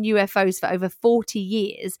researching UFOs for over 40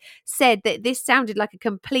 years, said that this sounded like a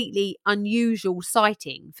completely unusual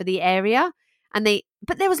sighting for the area.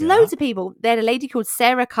 But there was loads of people. They had a lady called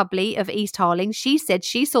Sarah Cubley of East Harling. She said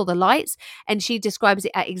she saw the lights, and she describes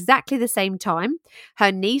it at exactly the same time.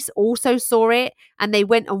 Her niece also saw it, and they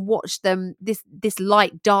went and watched them, this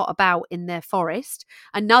light dart about in their forest.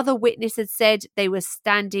 Another witness had said they were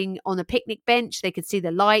standing on a picnic bench. They could see the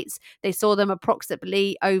lights. They saw them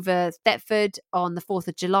approximately over Thetford on the 4th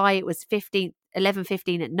of July. It was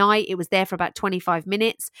 11:15 at night. It was there for about 25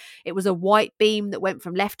 minutes. It was a white beam that went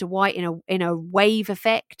from left to right in a wave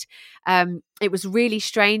effect. It was really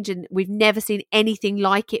strange, and we've never seen anything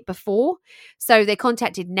like it before. So they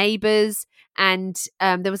contacted neighbors, and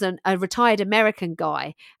there was a retired American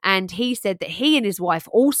guy, and he said that he and his wife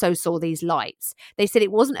also saw these lights. They said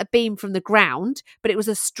it wasn't a beam from the ground, but it was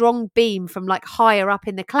a strong beam from like higher up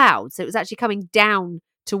in the clouds. So it was actually coming down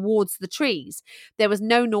towards the trees. There was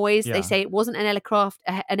no noise. They say it wasn't an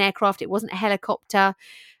aircraft. It wasn't a helicopter.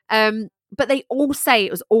 But they all say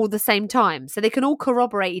it was all the same time. So they can all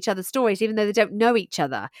corroborate each other's stories, even though they don't know each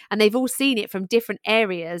other. And they've all seen it from different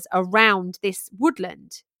areas around this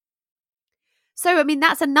woodland. So, I mean,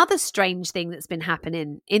 that's another strange thing that's been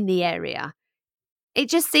happening in the area. It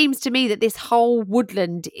just seems to me that this whole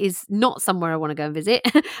woodland is not somewhere I want to go and visit,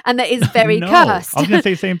 and that is very cursed. I was going to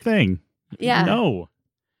say the same thing. Yeah. No.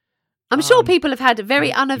 I'm sure people have had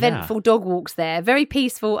very uneventful dog walks there, very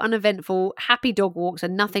peaceful, uneventful, happy dog walks,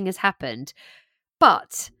 and nothing has happened.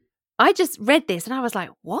 But I just read this and I was like,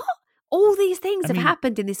 what? All these things have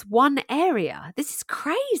happened in this one area. This is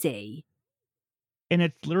crazy. And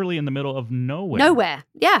it's literally in the middle of nowhere. Nowhere,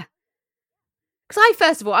 yeah. Because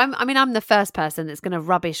first of all, I'm the first person that's going to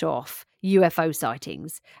rubbish off UFO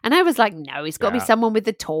sightings. And I was like, no, it's got to be someone with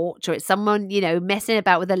a torch, or it's someone, messing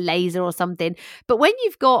about with a laser or something. But when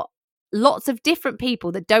you've got lots of different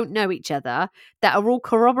people that don't know each other, that are all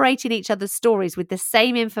corroborating each other's stories with the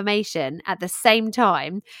same information at the same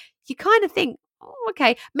time, you kind of think, oh,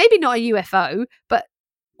 okay, maybe not a UFO, but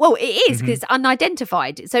well, it is because it's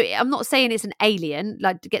unidentified. So I'm not saying it's an alien.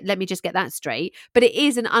 Let me just get that straight. But it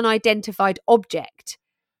is an unidentified object.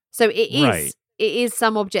 So it is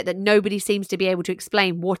some object that nobody seems to be able to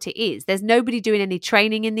explain what it is. There's nobody doing any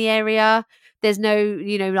training in the area. There's no,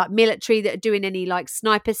 like military that are doing any like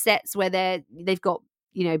sniper sets where they've got,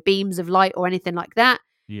 beams of light or anything like that.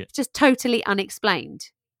 Yeah. It's just totally unexplained.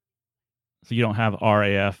 So you don't have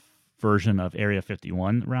RAF version of Area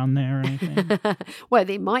 51 around there or anything? Well,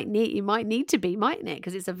 you might need to be, mightn't it?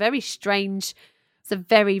 Because it's a very strange. It's a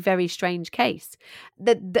very, very strange case.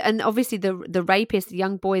 And obviously the rapist, the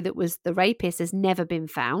young boy that was the rapist, has never been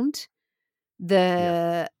found.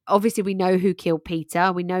 Obviously we know who killed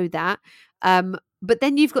Peter. We know that. But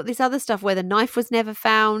then you've got this other stuff where the knife was never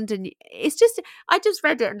found. And it's just, I just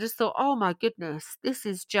read it and just thought, oh my goodness, this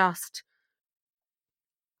is just,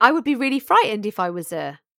 I would be really frightened if I was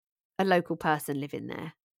a local person living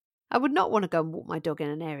there. I would not want to go and walk my dog in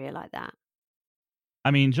an area like that. I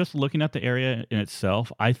mean, just looking at the area in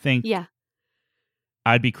itself, I think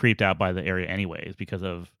I'd be creeped out by the area anyways because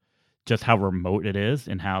of just how remote it is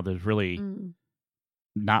and how there's really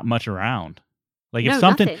not much around. Like if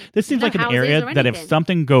this seems like an area that if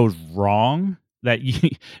something goes wrong,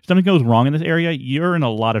 if something goes wrong in this area, you're in a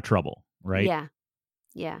lot of trouble, right?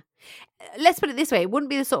 Yeah. Let's put it this way: it wouldn't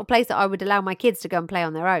be the sort of place that I would allow my kids to go and play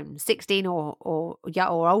on their own, 16 or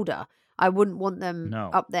older. I wouldn't want them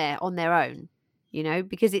up there on their own.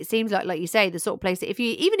 Because it seems like you say, the sort of place that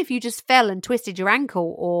even if you just fell and twisted your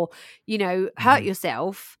ankle or, hurt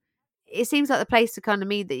yourself, it seems like the place to kind of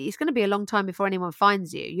me that it's going to be a long time before anyone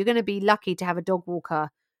finds you. You're going to be lucky to have a dog walker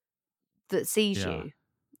that sees you.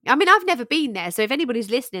 I mean, I've never been there. So if anybody's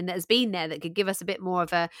listening that has been there that could give us a bit more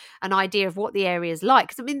of an idea of what the area is like.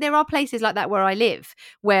 Because I mean, there are places like that where I live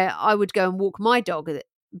where I would go and walk my dog.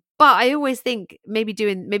 But I always think maybe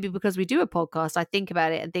because we do a podcast, I think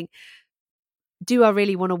about it and think, do I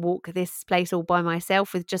really want to walk this place all by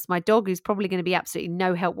myself with just my dog, who's probably going to be absolutely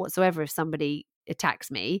no help whatsoever if somebody attacks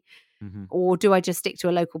me? Or do I just stick to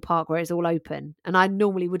a local park where it's all open? And I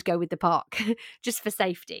normally would go with the park just for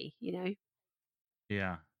safety,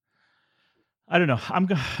 Yeah. I don't know. I'm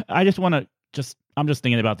just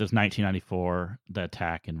thinking about this 1994, the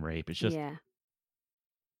attack and rape. It's just,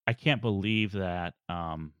 I can't believe that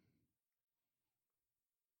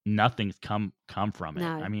nothing's come from it.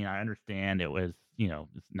 I mean, I understand it was, it's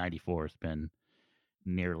 94. It's been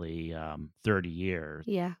nearly 30 years.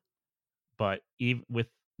 Yeah. But even with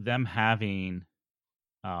them having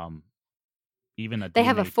even they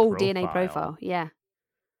have a full DNA profile. Yeah.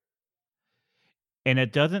 And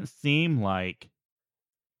it doesn't seem like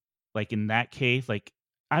in that case,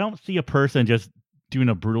 I don't see a person just doing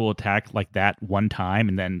a brutal attack like that one time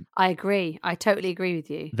and then I agree. I totally agree with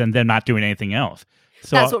you. Then they're not doing anything else.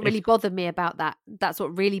 So that's what really bothered me about that. That's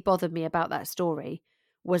what really bothered me about that story,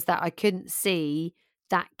 was that I couldn't see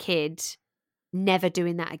that kid never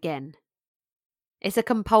doing that again. It's a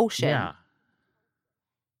compulsion. Yeah.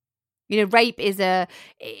 Rape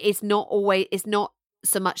it's not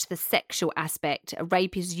so much the sexual aspect.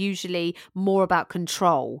 Rape is usually more about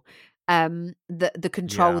control. The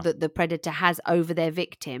control that the predator has over their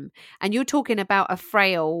victim. And you're talking about a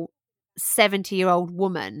frail 70-year-old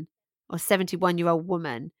woman or 71-year-old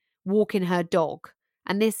woman walking her dog,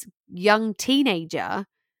 and this young teenager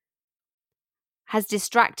has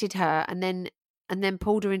distracted her and then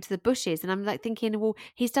pulled her into the bushes. And I'm like thinking, well,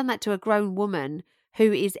 he's done that to a grown woman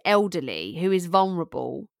who is elderly, who is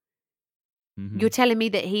vulnerable. You're telling me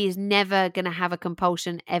that he is never going to have a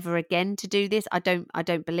compulsion ever again to do this? I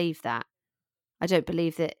don't believe that. I don't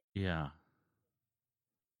believe that. Yeah.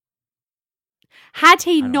 Had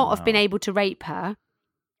he not have been able to rape her,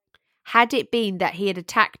 had it been that he had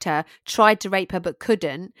attacked her, tried to rape her but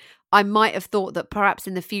couldn't, I might have thought that perhaps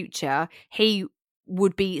in the future he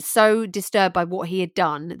would be so disturbed by what he had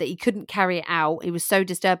done that he couldn't carry it out. He was so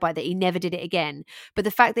disturbed by it that he never did it again. But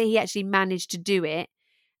the fact that he actually managed to do it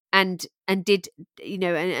and did,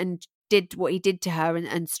 and did what he did to her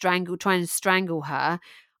and try and strangle her,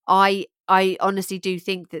 I honestly do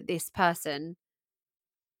think that this person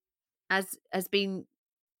has been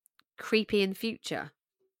creepy in future,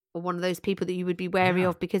 or one of those people that you would be wary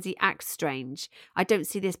of because he acts strange. I don't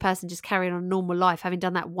see this person just carrying on normal life, having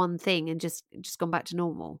done that one thing and just gone back to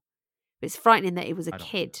normal. But it's frightening that it was a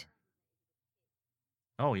kid.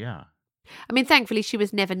 Oh, yeah. I mean, thankfully, she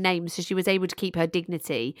was never named, so she was able to keep her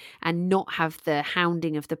dignity and not have the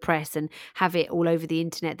hounding of the press and have it all over the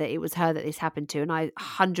internet that it was her that this happened to. And I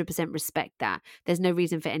 100% respect that. There's no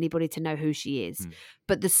reason for anybody to know who she is.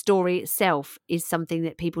 But the story itself is something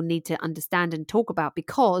that people need to understand and talk about,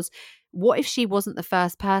 because what if she wasn't the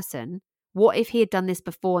first person? What if he had done this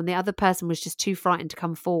before and the other person was just too frightened to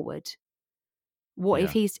come forward? What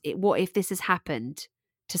if this has happened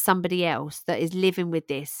to somebody else that is living with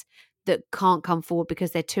this, that can't come forward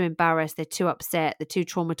because they're too embarrassed, they're too upset, they're too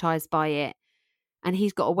traumatized by it, and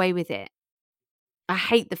he's got away with it? I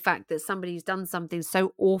hate the fact that somebody's done something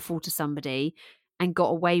so awful to somebody and got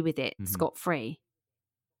away with it scot-free.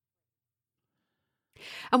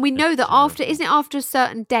 And we know that isn't it after a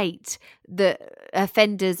certain date that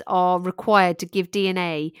offenders are required to give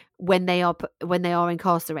DNA when they are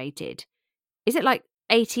incarcerated? Is it like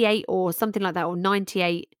 88 or something like that, or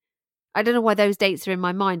 98? I don't know why those dates are in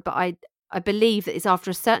my mind, but I believe that it's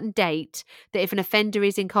after a certain date that if an offender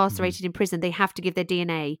is incarcerated in prison, they have to give their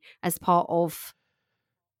DNA as part of.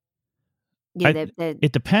 Yeah,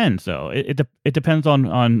 it depends though. It depends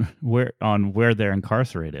on where they're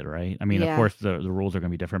incarcerated, right? I mean, of course, the rules are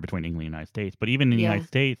going to be different between England and the United States, but even in the United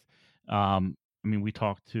States, I mean, we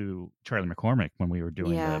talked to Charlie McCormick when we were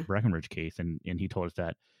doing the Breckenridge case, and he told us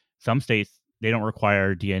that some states, they don't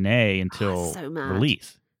require DNA until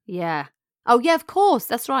release. Yeah. Oh, yeah, of course.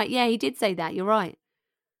 That's right. Yeah, he did say that. You're right.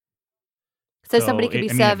 So somebody could be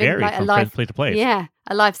serving like a life, place to place. Yeah,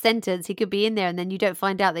 a life sentence. He could be in there, and then you don't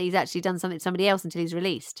find out that he's actually done something to somebody else until he's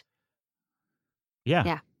released.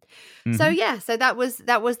 Yeah. Yeah. So that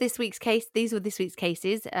was this week's case. These were this week's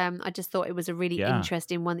cases. I just thought it was a really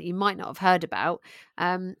interesting one that you might not have heard about.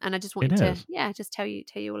 And I just wanted to just tell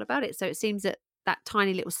you all about it. So it seems that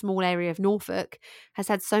tiny little small area of Norfolk has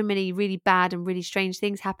had so many really bad and really strange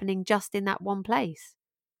things happening just in that one place.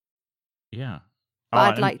 Yeah.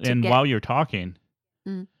 I'd like to get... while you were talking,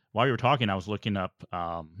 I was looking up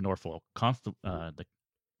Norfolk the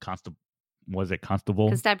constable. Was it constable?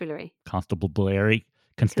 Constabulary. Constabulary.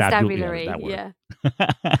 Constabulary. That word. Yeah.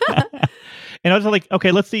 And I was like,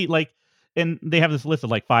 okay, let's see. Like, and they have this list of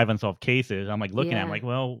like 5 unsolved cases. I'm like looking at. I'm like,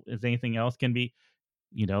 well, is anything else can be?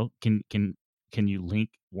 Can you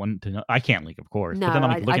link one to? I can't link, of course. No, but then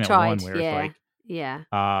I'm like looking I tried. at one where it's like,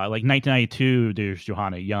 like 1992. There's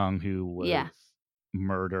Johanna Young, who was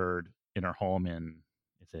murdered in her home in,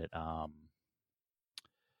 is it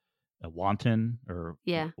Wanton or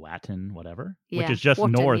Latin, whatever, which is just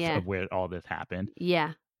Wharton, north of where all this happened.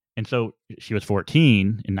 Yeah. And so she was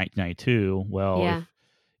 14 in 1992. Well,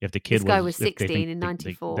 if the kid this guy was 16 in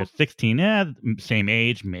 94. They're 16, same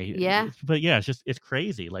age, maybe. Yeah. But it's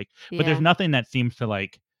crazy. Like, but there's nothing that seems to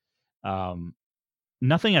like,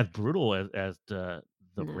 nothing as brutal as the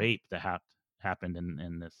rape that happened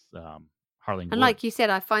in this Harling. And like you said,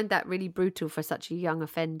 I find that really brutal for such a young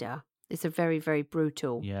offender. It's a very, very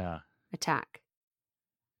brutal attack.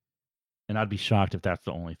 And I'd be shocked if that's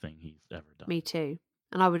the only thing he's ever done. Me too.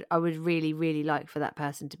 And I would really, really like for that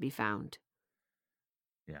person to be found.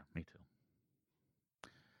 Yeah, me too.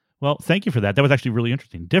 Well, thank you for that. That was actually really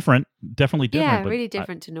interesting. Definitely different. Yeah, really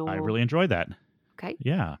different to normal. I really enjoyed that. Okay.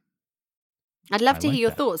 Yeah. I'd love to hear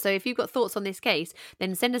your thoughts. So if you've got thoughts on this case,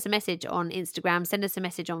 then send us a message on Instagram, send us a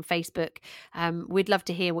message on Facebook. We'd love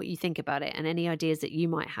to hear what you think about it and any ideas that you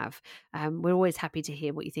might have. We're always happy to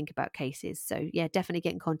hear what you think about cases. So yeah, definitely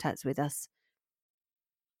get in contact with us.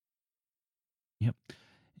 Yep.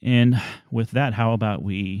 And with that, how about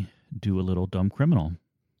we do a little dumb criminal?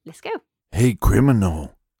 Let's go. Hey,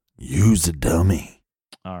 criminal, use a dummy.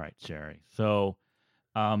 All right, Sherry. So,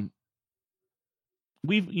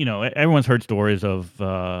 everyone's heard stories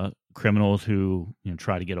of criminals who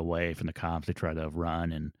try to get away from the cops. They try to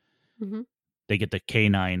run, and they get the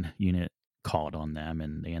K9 unit called on them,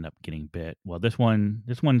 and they end up getting bit. Well, this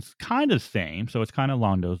one's kind of the same, so it's kind of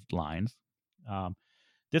along those lines.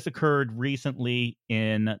 This occurred recently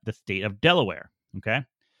in the state of Delaware. Okay,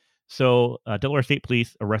 so Delaware State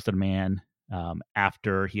Police arrested a man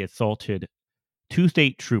after he assaulted 2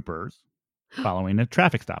 state troopers following a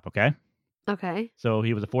traffic stop. Okay. So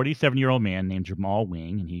he was a 47-year-old man named Jamal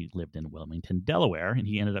Wing, and he lived in Wilmington, Delaware, and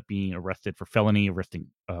he ended up being arrested for felony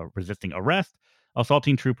resisting arrest,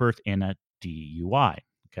 assaulting troopers, and a DUI.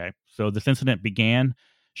 Okay, so this incident began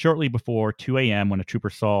shortly before 2 a.m. when a trooper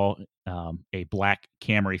saw a black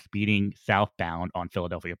Camry speeding southbound on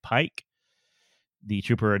Philadelphia Pike. The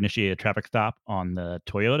trooper initiated a traffic stop on the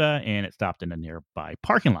Toyota, and it stopped in a nearby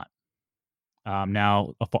parking lot.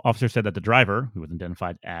 Now, an officer said that the driver, who was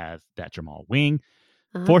identified as that Jamal Wing,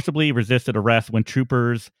 forcibly resisted arrest when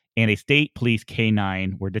troopers and a state police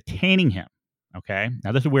K9 were detaining him. Okay,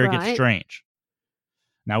 now this is where it gets Right. strange.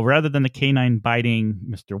 Now, rather than the canine biting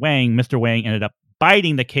Mr. Wang ended up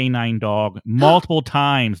biting the canine dog multiple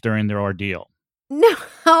times during their ordeal. No,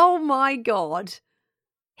 oh my God.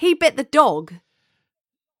 He bit the dog.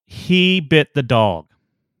 He bit the dog.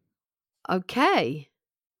 Okay.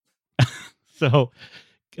 So,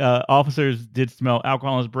 officers did smell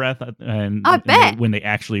alcohol in his breath, I bet. when they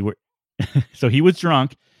actually were. So he was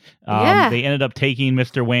drunk. Yeah. They ended up taking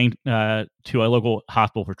Mr. Wang to a local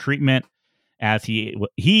hospital for treatment, as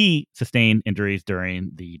he sustained injuries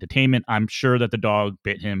during the detainment. I'm sure that the dog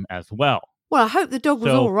bit him as well. Well, I hope the dog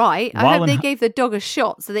was So, all right. I while hope they in- gave the dog a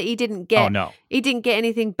shot so that he didn't get Oh no, he didn't get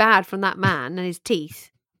anything bad from that man and his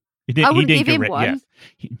teeth. he did. I He wouldn't did give get him rid- one.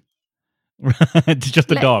 Yes. It's just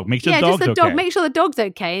the dog. Make sure the dog's just the okay. dog. Make sure the dog's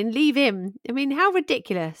okay and leave him. I mean, how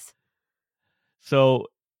ridiculous. So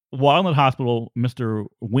while in the hospital, Mr.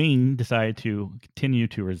 Wing decided to continue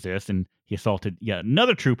to resist, and he assaulted yet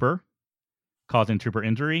another trooper, causing trooper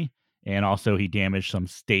injury, and also he damaged some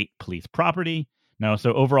state police property. Now,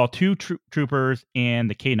 so overall, two troopers and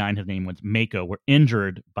the K9, his name was Mako, were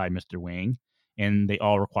injured by Mr. Wing, and they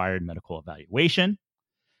all required medical evaluation.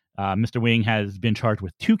 Mr. Wing has been charged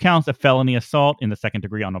with 2 counts of felony assault in the second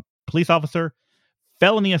degree on a police officer,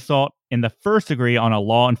 felony assault in the first degree on a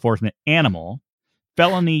law enforcement animal,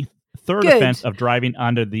 felony third offense of driving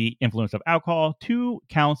under the influence of alcohol, 2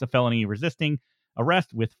 counts of felony resisting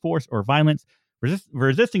arrest with force or violence,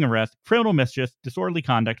 resisting arrest, criminal mischief, disorderly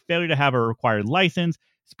conduct, failure to have a required license,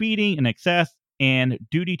 speeding in excess, and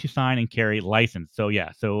duty to sign and carry license. So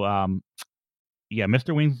Mr.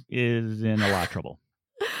 Wing is in a lot of trouble.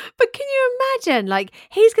 But can you imagine, like,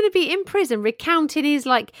 he's going to be in prison recounting his,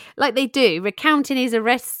 like they do, recounting his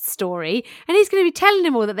arrest story, and he's going to be telling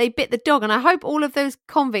them all that they bit the dog, and I hope all of those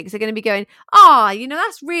convicts are going to be going,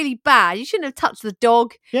 that's really bad. You shouldn't have touched the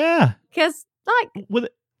dog. Yeah. Because,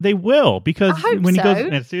 they will, because I hope when so.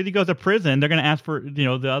 as soon as he goes to prison, they're going to ask for, the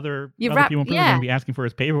other people in prison are going to be asking for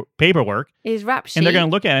his paperwork. His rap sheet. And they're going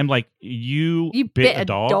to look at him like, you bit a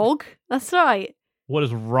dog? That's right. What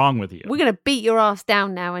is wrong with you? We're going to beat your ass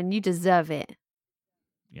down now, and you deserve it.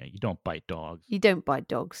 Yeah, you don't bite dogs. You don't bite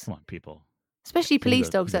dogs. Come on, people. Especially police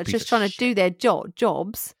dogs that are just trying to do their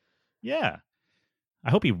jobs. Yeah. I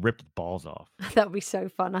hope he ripped his balls off. That would be so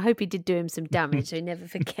fun. I hope he did do him some damage so he never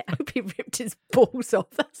forget. I hope he ripped his balls off.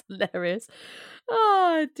 That's hilarious.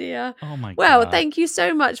 Oh, dear. Oh, my God. Well, thank you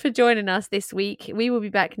so much for joining us this week. We will be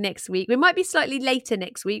back next week. We might be slightly later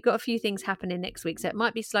next week. We've got a few things happening next week, so it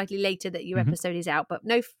might be slightly later that your episode is out, but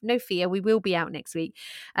no fear. We will be out next week.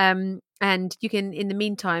 And you can, in the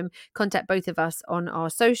meantime, contact both of us on our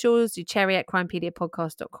socials, Cherry at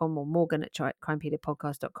crimepediapodcast.com or Morgan at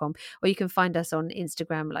crimepediapodcast.com, or you can find us on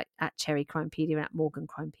Instagram like at Cherry Crimepedia and at Morgan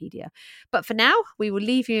Crimepedia. But for now, we will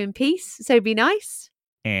leave you in peace. So be nice.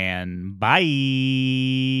 And bye.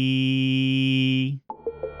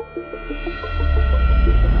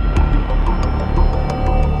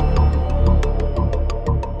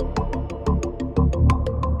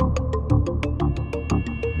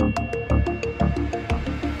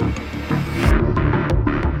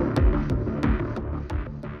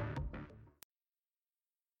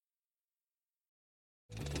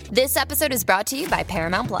 This episode is brought to you by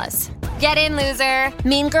Paramount Plus. Get in, loser!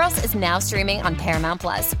 Mean Girls is now streaming on Paramount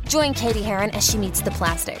Plus. Join Katie Heron as she meets the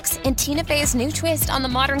plastics in Tina Fey's new twist on the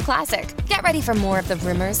modern classic. Get ready for more of the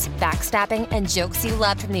rumors, backstabbing, and jokes you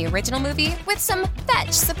loved from the original movie with some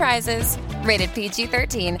fetch surprises. Rated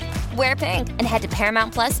PG-13. Wear pink and head to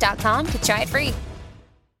ParamountPlus.com to try it free.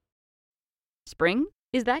 Spring?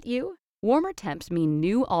 Is that you? Warmer temps mean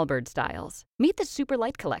new Allbirds styles. Meet the Super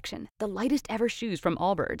Light Collection, the lightest ever shoes from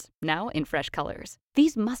Allbirds, now in fresh colors.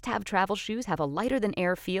 These must-have travel shoes have a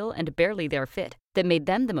lighter-than-air feel and barely their fit that made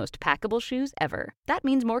them the most packable shoes ever. That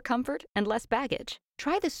means more comfort and less baggage.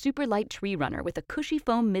 Try the Super Light Tree Runner with a cushy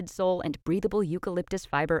foam midsole and breathable eucalyptus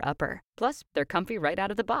fiber upper. Plus, they're comfy right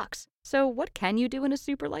out of the box. So what can you do in a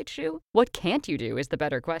super light shoe? What can't you do is the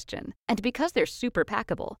better question. And because they're super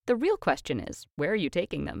packable, the real question is, where are you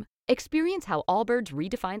taking them? Experience how Allbirds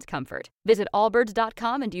redefines comfort. Visit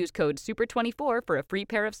allbirds.com and use code SUPER24 for a free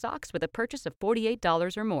pair of socks with a purchase of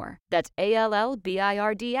 $48 or more. That's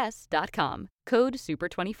ALLBIRDS.com. Code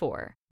SUPER24.